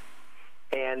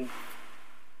 And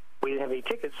we didn't have any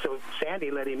tickets, so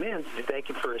Sandy let him in to thank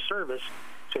him for his service.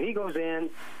 So he goes in,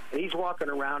 and he's walking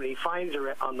around, and he finds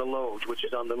her on the loge, which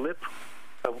is on the lip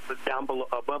down below,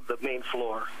 above the main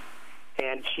floor.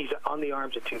 And she's on the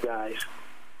arms of 2 guys.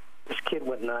 This kid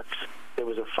went nuts. There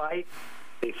was a fight.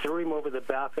 They threw him over the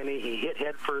balcony. He hit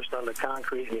head first on the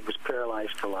concrete, and he was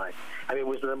paralyzed for life. I mean, it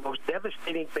was the most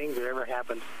devastating thing that ever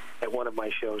happened at one of my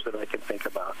shows that I can think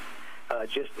about.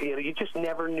 You just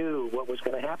never knew what was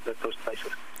going to happen at those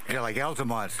places. Yeah, like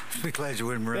Altamont. Be glad you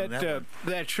wouldn't remember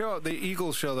that show, the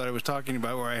Eagles show that I was talking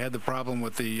about, where I had the problem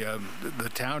with the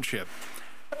township.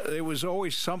 There was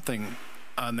always something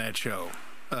on that show.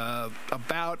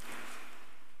 About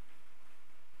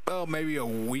maybe a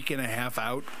week and a half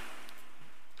out,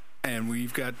 and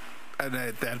we've got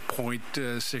at that point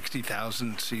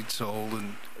 60,000 seats sold,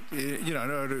 and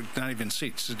no, not even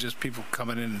seats, it's just people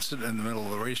coming in and sitting in the middle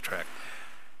of the racetrack.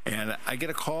 And I get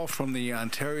a call from the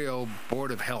Ontario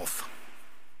Board of Health,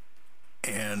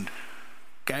 and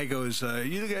Guy goes,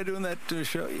 "You the guy doing that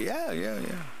show?" Yeah.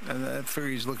 And I figure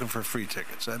he's looking for free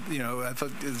tickets. I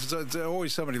thought it's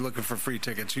always somebody looking for free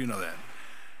tickets. You know that.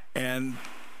 And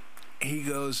he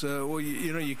goes, "Well,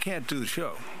 you can't do the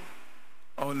show."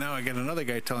 Oh, now I got another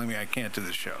guy telling me I can't do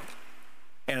the show,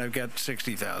 and I've got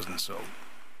 60,000 sold.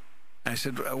 I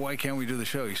said, "Why can't we do the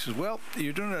show?" He says, "Well,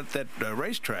 you're doing it at that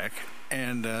racetrack,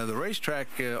 and the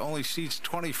racetrack only seats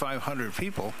 2,500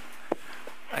 people."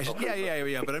 I said,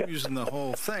 yeah, but I'm using the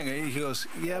whole thing. And he goes,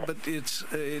 "Yeah, but it's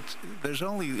there's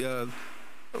only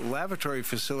lavatory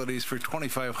facilities for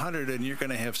 2,500, and you're going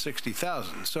to have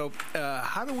 60,000. So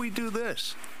how do we do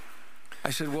this?" I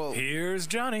said, "Well, here's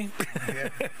Johnny."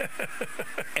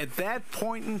 At that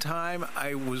point in time,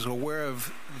 I was aware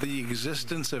of the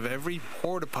existence of every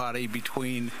porta potty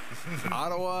between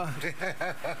Ottawa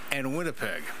and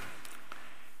Winnipeg,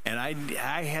 and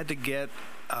I had to get.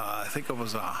 I think it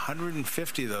was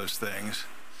 150 of those things,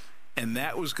 and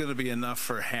that was going to be enough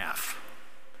for half.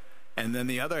 And then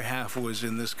the other half was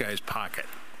in this guy's pocket.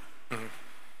 Mm-hmm.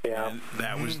 Yeah. And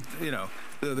that was,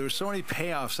 there were so many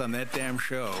payoffs on that damn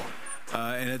show.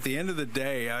 And at the end of the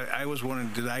day, I was wondering,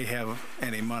 did I have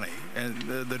any money? And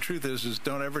the truth is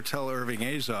don't ever tell Irving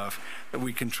Azoff that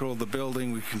we controlled the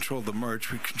building, we controlled the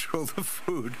merch, we controlled the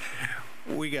food.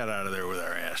 We got out of there with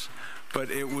our ass. But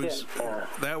it was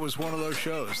that was one of those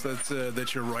shows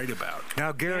that you're right about.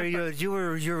 Now, Gary, you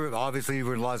were obviously you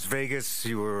were in Las Vegas.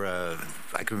 You were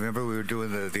I can remember we were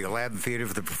doing the Aladdin Theater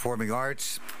for the Performing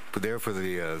Arts. There for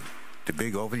the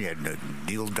big open. You had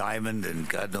Neil Diamond and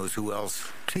God knows who else.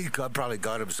 Probably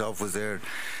God himself was there.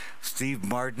 Steve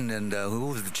Martin and who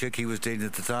was the chick he was dating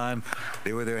at the time?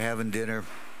 They were there having dinner.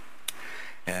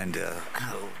 And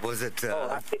was it?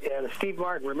 Steve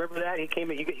Martin. Remember that he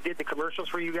came. He did the commercials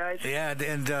for you guys. Yeah,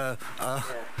 and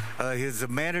his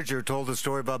manager told a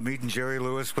story about meeting Jerry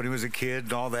Lewis when he was a kid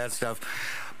and all that stuff.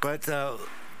 But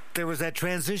there was that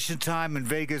transition time in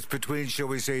Vegas between, shall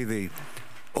we say, the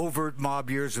overt mob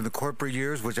years and the corporate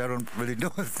years, which I don't really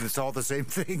know if it's all the same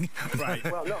thing. Right.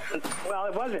 Well, no. Well,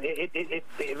 it wasn't.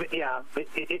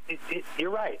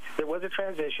 You're right. There was a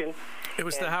transition. It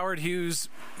was the Howard Hughes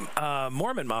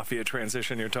Mormon Mafia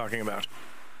transition you're talking about.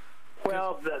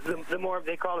 Well,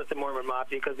 they call it the Mormon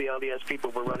Mafia because the LDS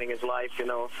people were running his life,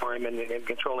 for him and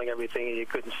controlling everything, and you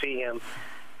couldn't see him.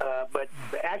 But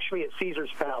actually, at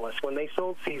Caesar's Palace, when they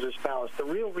sold Caesar's Palace, the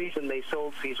real reason they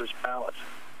sold Caesar's Palace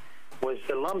was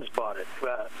the Lums bought it,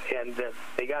 and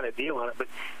they got a deal on it. But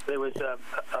there was a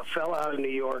fellow out in New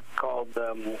York called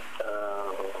a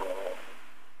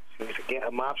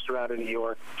mobster out in New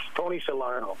York, Tony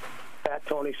Salerno, Fat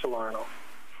Tony Salerno,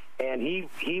 and he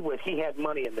had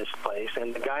money in this place.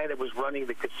 And the guy that was running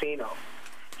the casino,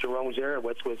 Jerome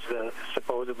Zarowitz, was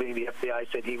supposedly the FBI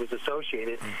said he was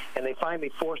associated, and they finally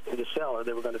forced him to sell, or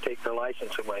they were going to take their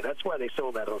license away. That's why they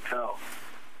sold that hotel.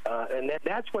 And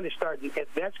that's when it started.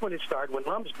 That's when it started. When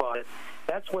Lums bought it,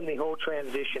 that's when the whole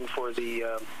transition for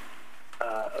the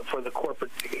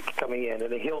corporate coming in.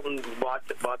 And the Hilton bought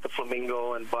the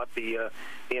Flamingo and bought the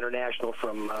International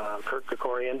from Kirk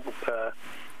Kerkorian.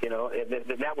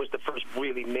 And that was the first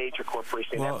really major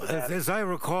corporation. Well, as I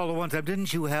recall, at one time,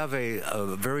 didn't you have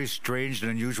a very strange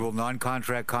and unusual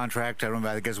non-contract contract? I don't know.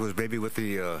 I guess it was maybe with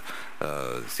the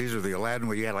Caesar the Aladdin,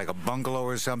 where you had like a bungalow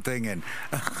or something, and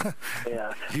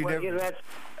yeah.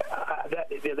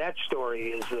 That story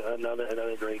is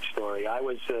another great story. I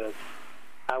was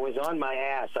on my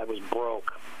ass. I was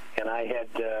broke, and I had.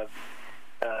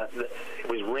 It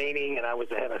was raining, and I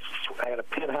had a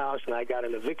penthouse, and I got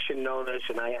an eviction notice,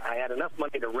 and I had enough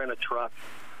money to rent a truck,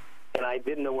 and I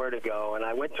didn't know where to go, and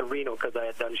I went to Reno because I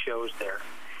had done shows there,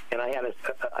 and I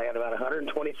had about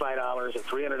 $125, a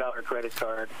 $300 credit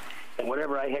card, and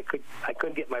whatever I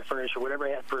couldn't get my furniture, whatever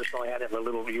I had personal, I had it in a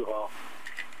little U-Haul,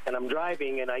 and I'm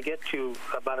driving, and I get to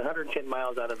about 110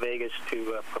 miles out of Vegas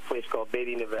to a place called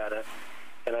Beatty, Nevada.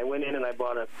 And I went in and I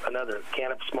bought another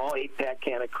small 8-pack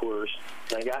can of Coors.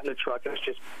 And I got in the truck, and it was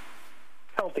just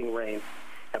pelting rain.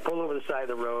 I pulled over the side of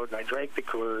the road, and I drank the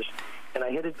Coors, and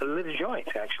I lit a joint,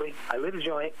 actually. I lit a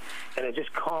joint, and it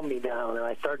just calmed me down. And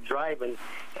I started driving,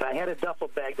 and I had a duffel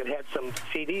bag that had some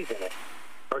CDs in it.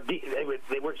 Or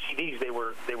they weren't CDs, they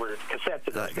were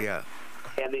cassettes. Yeah.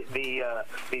 And the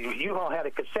U-Haul had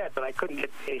a cassette, but I couldn't get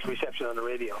any reception on the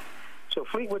radio. So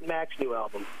Fleetwood Mac's new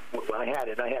album, I had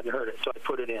it. I hadn't heard it, so I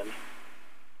put it in.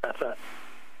 I thought,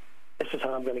 this is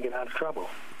how I'm going to get out of trouble.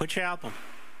 Which album?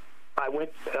 I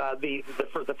went the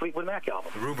Fleetwood Mac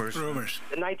album. Rumors.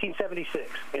 In 1976,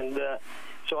 and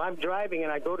so I'm driving,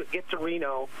 and I get to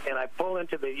Reno, and I pull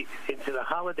into the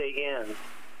Holiday Inn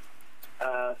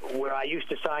where I used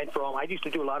to sign for them. I used to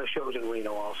do a lot of shows in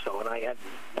Reno also, and I had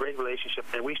a great relationship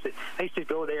there. I used to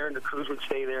go there, and the crews would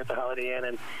stay there at the Holiday Inn,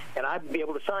 and I'd be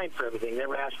able to sign for everything. They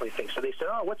never asked me anything. So they said,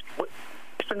 "Oh,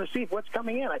 Mr. Nassif, what's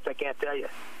coming in?" I said, "I can't tell you."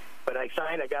 But I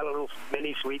signed. I got a little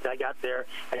mini suite. I got there.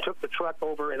 I took the truck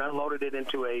over and unloaded it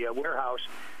into a warehouse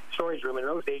storage room. In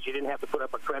those days, you didn't have to put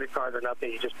up a credit card or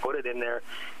nothing. You just put it in there.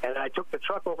 And I took the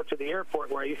truck over to the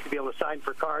airport where I used to be able to sign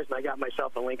for cars, and I got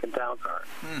myself a Lincoln Town Car.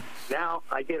 Now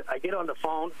I get on the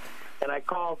phone, and I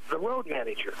call the road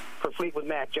manager for Fleetwood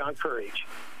Mac, John Courage.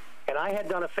 And I had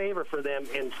done a favor for them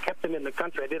and kept them in the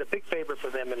country. I did a big favor for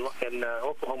them in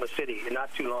Oklahoma City, and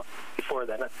not too long before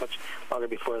that, not much longer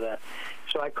before that.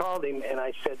 So I called him, and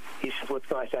he said, "What's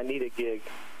going on?" I said, "I need a gig."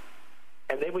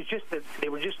 And they were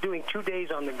just doing 2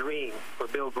 days on the green for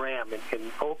Bill Graham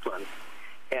in Oakland,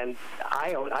 and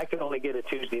I could only get a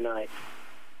Tuesday night.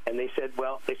 And they said,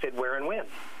 "Where and when?"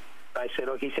 I said,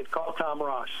 "Oh," he said, "Call Tom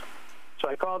Ross." So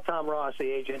I called Tom Ross,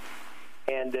 the agent,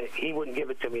 and he wouldn't give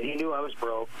it to me. He knew I was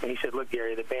broke, and he said, "Look,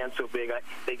 Gary, the band's so big,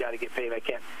 they got to get paid. I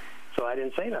can't." So I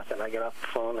didn't say nothing. I got off the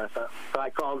phone. So I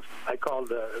called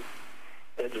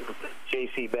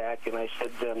JC back, and I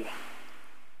said,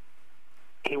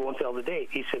 "He won't tell the date."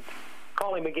 He said,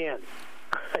 "Call him again."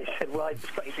 I said,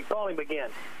 he said, "Call him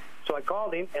again." So I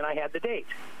called him, and I had the date.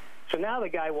 So now the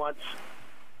guy wants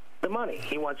the money.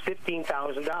 He wants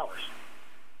 $15,000.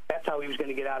 That's how he was going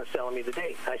to get out of selling me the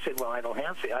date. I said, "Well, I don't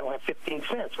have 15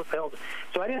 cents. What the hell?"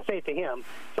 So I didn't say it to him.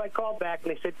 So I called back,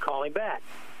 and they said, "Call him back."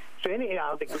 So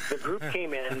anyhow, the group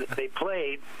came in. They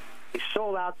played. They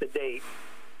sold out the date.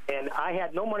 And I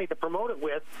had no money to promote it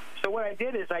with. So what I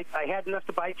did is I had enough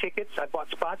to buy tickets. I bought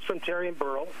spots from Terry and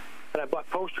Burl, and I bought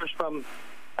posters from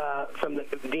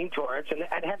the Dean Torrance, and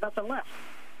I had nothing left.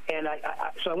 And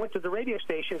so I went to the radio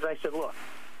stations. I said, "Look,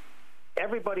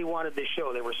 everybody wanted this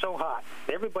show. They were so hot.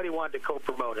 Everybody wanted to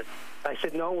co-promote it." I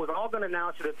said, "No, we're all going to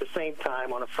announce it at the same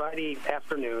time on a Friday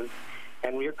afternoon.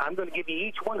 And I'm going to give you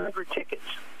each 100 tickets,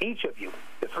 each of you,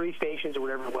 the 3 stations or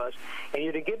whatever it was, and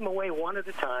you're to give them away one at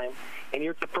a time, and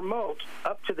you're to promote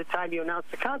up to the time you announce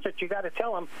the concert. You got to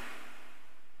tell them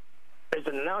there's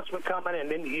an announcement coming,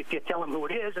 and then you tell them who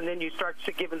it is, and then you start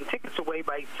giving the tickets away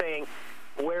by saying,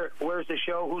 where's the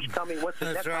show, who's coming, what's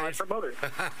the next right. Promoter."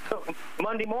 So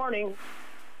Monday morning,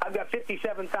 I've got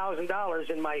 $57,000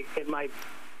 in my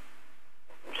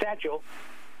satchel,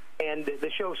 and the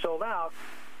show sold out.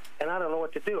 And I don't know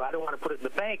what to do. I don't want to put it in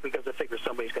the bank because I figure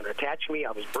somebody's going to attach me.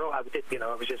 I was broke.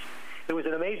 It was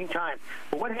an amazing time.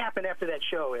 But what happened after that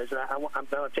show is, I'm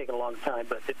not taking a long time,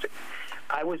 but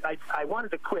I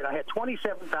wanted to quit. I had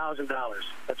 $27,000.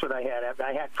 That's what I had.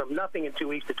 I had from nothing in 2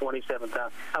 weeks to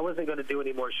 $27,000. I wasn't going to do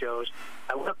any more shows.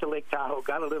 I went up to Lake Tahoe,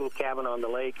 got a little cabin on the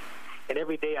lake, and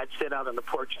every day I'd sit out on the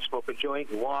porch and smoke a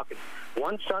joint and walk. And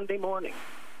one Sunday morning,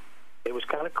 it was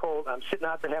kind of cold. I'm sitting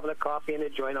out there having a coffee and a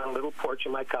joint on a little porch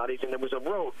in my cottage, and there was a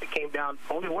road that came down,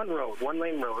 only one road,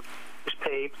 one-lane road. It was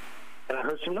paved, and I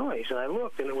heard some noise, and I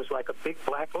looked, and it was like a big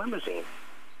black limousine.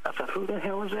 I thought, who the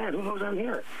hell is that? Who knows I'm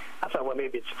here? I thought, well,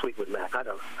 maybe it's Fleetwood Mac. I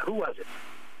don't know. Who was it?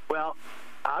 Well,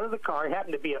 out of the car,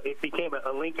 it became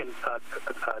a Lincoln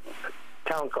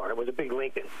town car. It was a big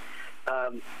Lincoln.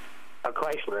 A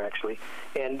Chrysler, actually,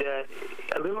 and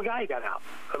a little guy got out.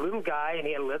 A little guy, and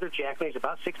he had a leather jacket. He's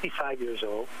about 65 years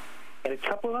old, and a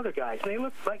couple of other guys. And they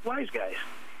looked like wise guys.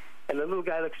 And the little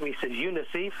guy looks at me and says, "You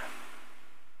Nassif?"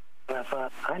 And I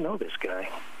thought, I know this guy.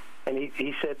 And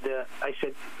he said, I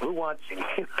said, "Who wants him?"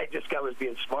 I was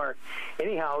being smart.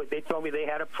 Anyhow, they told me they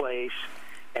had a place,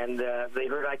 and they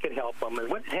heard I could help them. And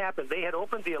what happened, they had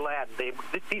opened the Aladdin.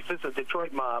 This is a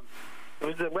Detroit mob. It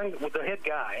was the head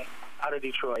guy out of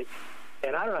Detroit.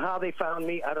 And I don't know how they found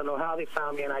me.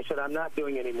 And I said, "I'm not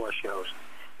doing any more shows."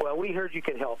 Well, we heard you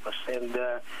could help us. And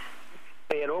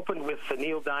they had opened with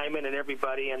Neil Diamond and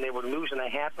everybody, and they were losing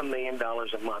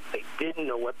 $500,000 a month. They didn't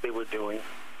know what they were doing.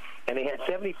 And they had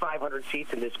 7,500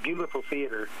 seats in this beautiful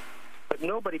theater, but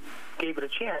nobody gave it a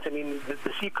chance. I mean,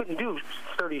 you couldn't do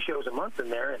 30 shows a month in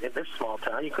there. In this small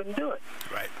town, you couldn't do it.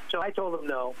 Right. So I told them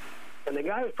no. And the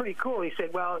guy was pretty cool. He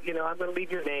said, "Well, I'm going to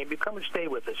leave your name. You come and stay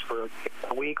with us for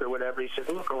a week or whatever." He said,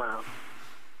 "Look around."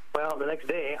 Well, the next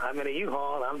day, I'm in a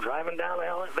U-Haul, and I'm driving down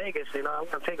to Vegas. I'm going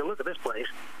to take a look at this place.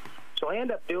 So I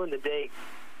end up doing the date.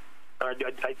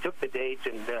 I took the dates,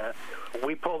 and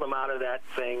we pulled them out of that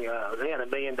thing. They had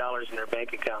 $1 million in their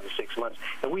bank account in 6 months.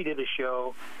 And we did a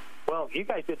show. Well, you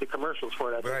guys did the commercials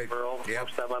for it, I think, right. Burl. Yep.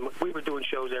 We were doing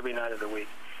shows every night of the week.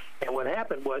 And what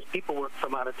happened was people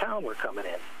from out of town were coming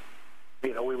in.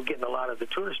 We were getting a lot of the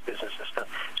tourist business and stuff.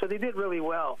 So they did really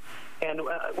well. And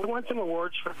we won some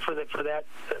awards for that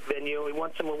venue. We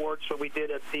won some awards for what we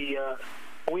did at the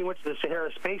We went to the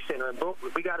Sahara Space Center, and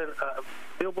we got a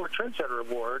Billboard Trendsetter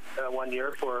Award one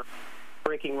year for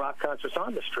breaking rock concerts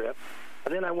on the Strip.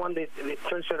 And then I won the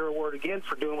Trendsetter Award again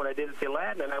for doing what I did at the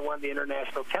Aladdin, and I won the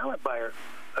International Talent Buyer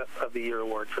of the Year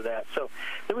award for that. So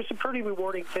there were some pretty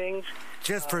rewarding things.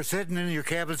 Just for sitting in your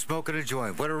cabin smoking a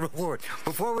joint. What a reward.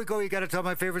 Before we go, you got to tell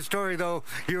my favorite story, though.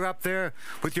 You're up there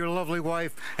with your lovely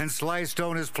wife, and Sly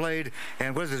Stone has played,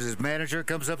 and what is it, his manager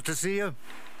comes up to see you?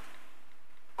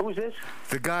 Who's this?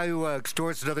 The guy who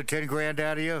extorts another 10 grand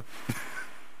out of you.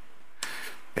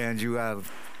 And you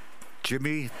have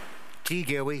Jimmy T.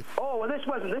 Gilly. Oh, well, this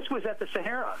was at the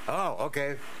Sahara. Oh,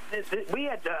 okay. We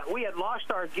had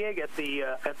lost our gig at the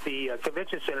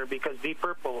convention center because Deep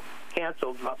Purple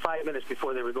canceled about 5 minutes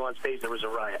before they were going on stage. There was a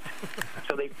riot,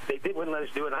 so they wouldn't let us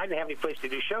do it. I didn't have any place to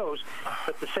do shows,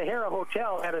 but the Sahara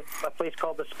Hotel had a place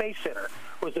called the Space Center.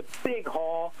 It was a big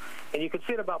hall, and you could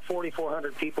fit about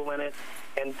 4,400 people in it,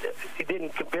 and it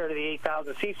didn't compare to the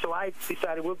 8,000 seats. So I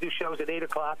decided we'll do shows at 8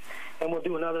 o'clock, and we'll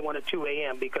do another one at 2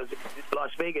 a.m. because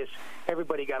Las Vegas,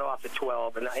 everybody got off at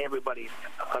 12, and everybody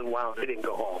unwound. They didn't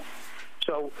go home.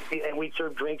 So, and we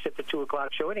served drinks at the 2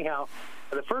 o'clock show. Anyhow,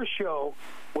 the first show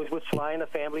was with Sly and the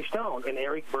Family Stone, and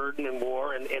Eric Burden and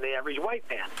War and the Average White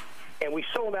Band. And we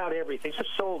sold out everything, just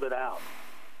sold it out.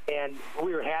 And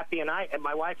we were happy, and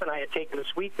my wife and I had taken a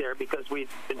suite there because we'd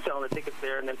been selling the tickets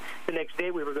there. And then the next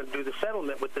day we were going to do the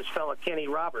settlement with this fella, Kenny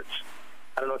Roberts.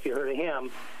 I don't know if you heard of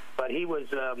him, but he was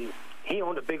he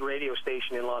owned a big radio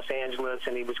station in Los Angeles,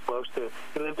 and he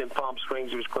lived in Palm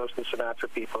Springs. He was close to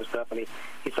Sinatra people and stuff, and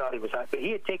he thought he was hot. But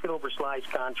he had taken over Sly's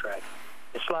contract.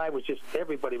 And Sly was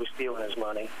everybody was stealing his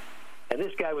money. And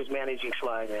this guy was managing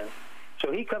Sly then.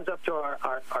 So he comes up to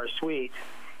our suite,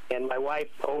 and my wife,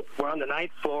 we're on the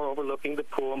 9th floor overlooking the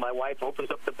pool. My wife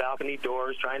opens up the balcony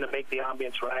doors, trying to make the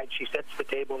ambience right. She sets the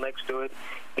table next to it,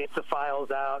 gets the files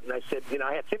out, and I said,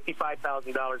 I had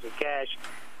 $55,000 in cash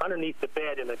underneath the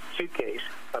bed in a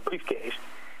briefcase,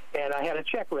 and I had a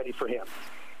check ready for him.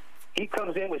 He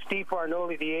comes in with Steve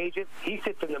Farnoli, the agent. He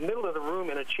sits in the middle of the room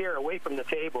in a chair away from the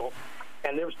table,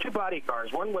 and there was 2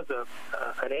 bodyguards. One was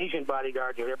an Asian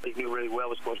bodyguard who everybody knew really well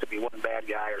was supposed to be one bad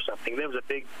guy or something. There was a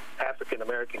big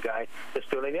African-American guy that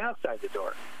stood on the outside the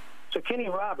door. So Kenny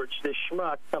Roberts, this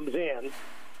schmuck, comes in,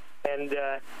 and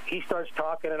he starts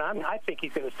talking, and I think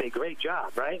he's going to say, great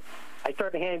job, right? I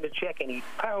start to hand him the check, and he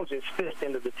pounds his fist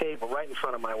into the table right in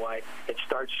front of my wife and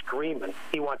starts screaming.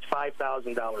 He wants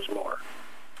 $5,000 more.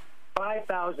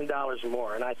 $5,000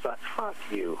 more. And I thought, fuck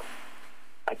you.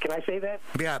 Can I say that?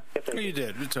 Yeah, you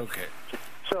did. It's okay.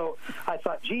 So I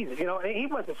thought, Jesus, he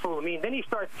wasn't fooling me. And then he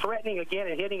started threatening again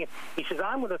and hitting it. He says,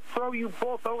 I'm going to throw you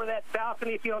both over that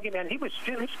balcony if you don't get me. And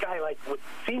this guy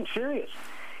seemed serious.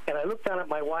 And I looked down at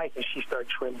my wife, and she started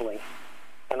trembling.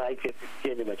 And I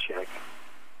gave him a check.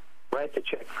 Write the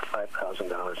check for $5,000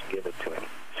 and give it to him.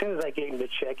 As soon as I gave him the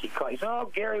check, he called. He said,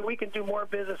 oh, Gary, we can do more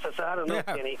business. I said, I don't know,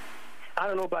 Kenny. I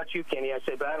don't know about you, Kenny. I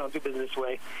said, but I don't do business this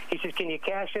way. He says, can you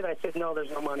cash it? I said, no, there's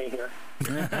no money here.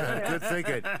 Good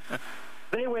thinking.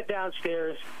 They went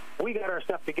downstairs. We got our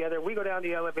stuff together. We go down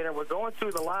the elevator. We're going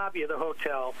through the lobby of the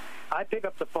hotel. I pick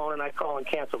up the phone, and I call and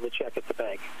cancel the check at the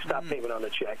bank. Stop payment on the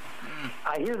check.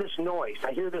 I hear this noise.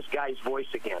 I hear this guy's voice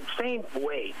again. Same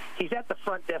way. He's at the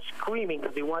front desk screaming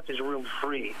because he wants his room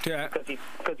free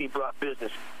because he brought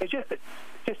business. It's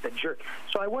just a jerk.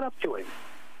 So I went up to him,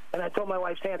 and I told my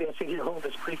wife, Sandy, I said, here, hold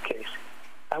this briefcase.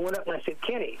 I went up and I said,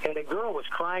 Kenny, and the girl was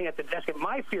crying at the desk. And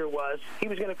my fear was he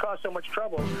was going to cause so much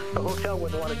trouble, the hotel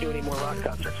wouldn't want to do any more rock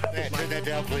concerts. Turn that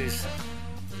down, please.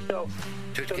 So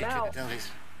now... Turn that down, please.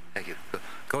 Thank you.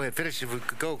 Go ahead, finish.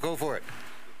 Go for it.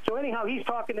 So anyhow, he's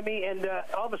talking to me, and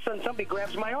all of a sudden somebody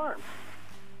grabs my arm.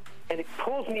 And it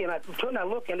pulls me, and I turn and I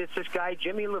look, and it's this guy,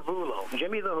 Jimmy Lavulo,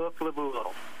 Jimmy the Hook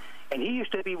Lavulo. And he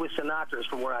used to be with Sinatra's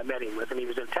from where I met him with, and he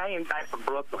was an Italian guy from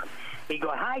Brooklyn. He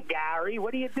go, hi, Gary,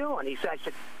 what are you doing? I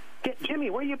said, Jimmy,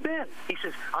 where you been? He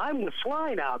says, I'm with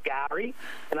Sly now, Gary.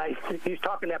 And he's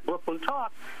talking that Brooklyn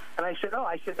talk. And I said,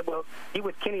 well, you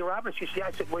with Kenny Roberts? He said,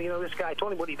 I said, well, this guy, I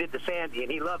told him what he did to Sandy,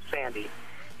 and he loved Sandy.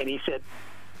 And he said,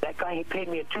 that guy, he paid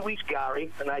me in 2 weeks,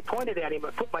 Gary. And I pointed at him.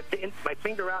 I put my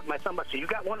finger out and my thumb. I said, you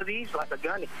got one of these, like a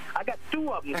gun? I got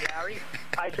 2 of them, Gary.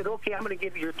 I said, okay, I'm going to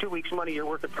give you your 2 weeks' money. You're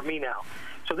working for me now.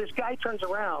 So this guy turns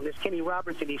around, this Kenny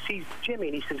Roberts, and he sees Jimmy,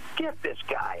 and he says, get this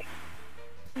guy.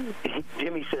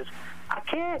 Jimmy says, I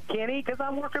can't, Kenny, because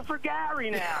I'm working for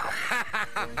Gary now.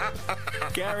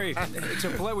 Gary, it's a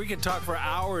pleasure. We can talk for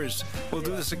hours. We'll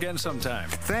do this again sometime.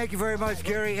 Thank you very much,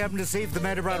 Gary. Having to see the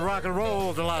man who brought rock and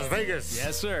roll to Las Vegas.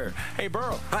 Yes, sir. Hey,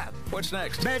 Burrow, what's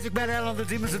next? Magic Man Allen, the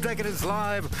Demons of Decadence,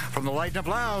 live from the Lighten Up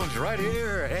Lounge right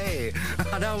here. Hey,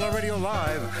 on Outlaw Radio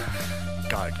Live.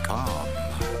 Sports.com.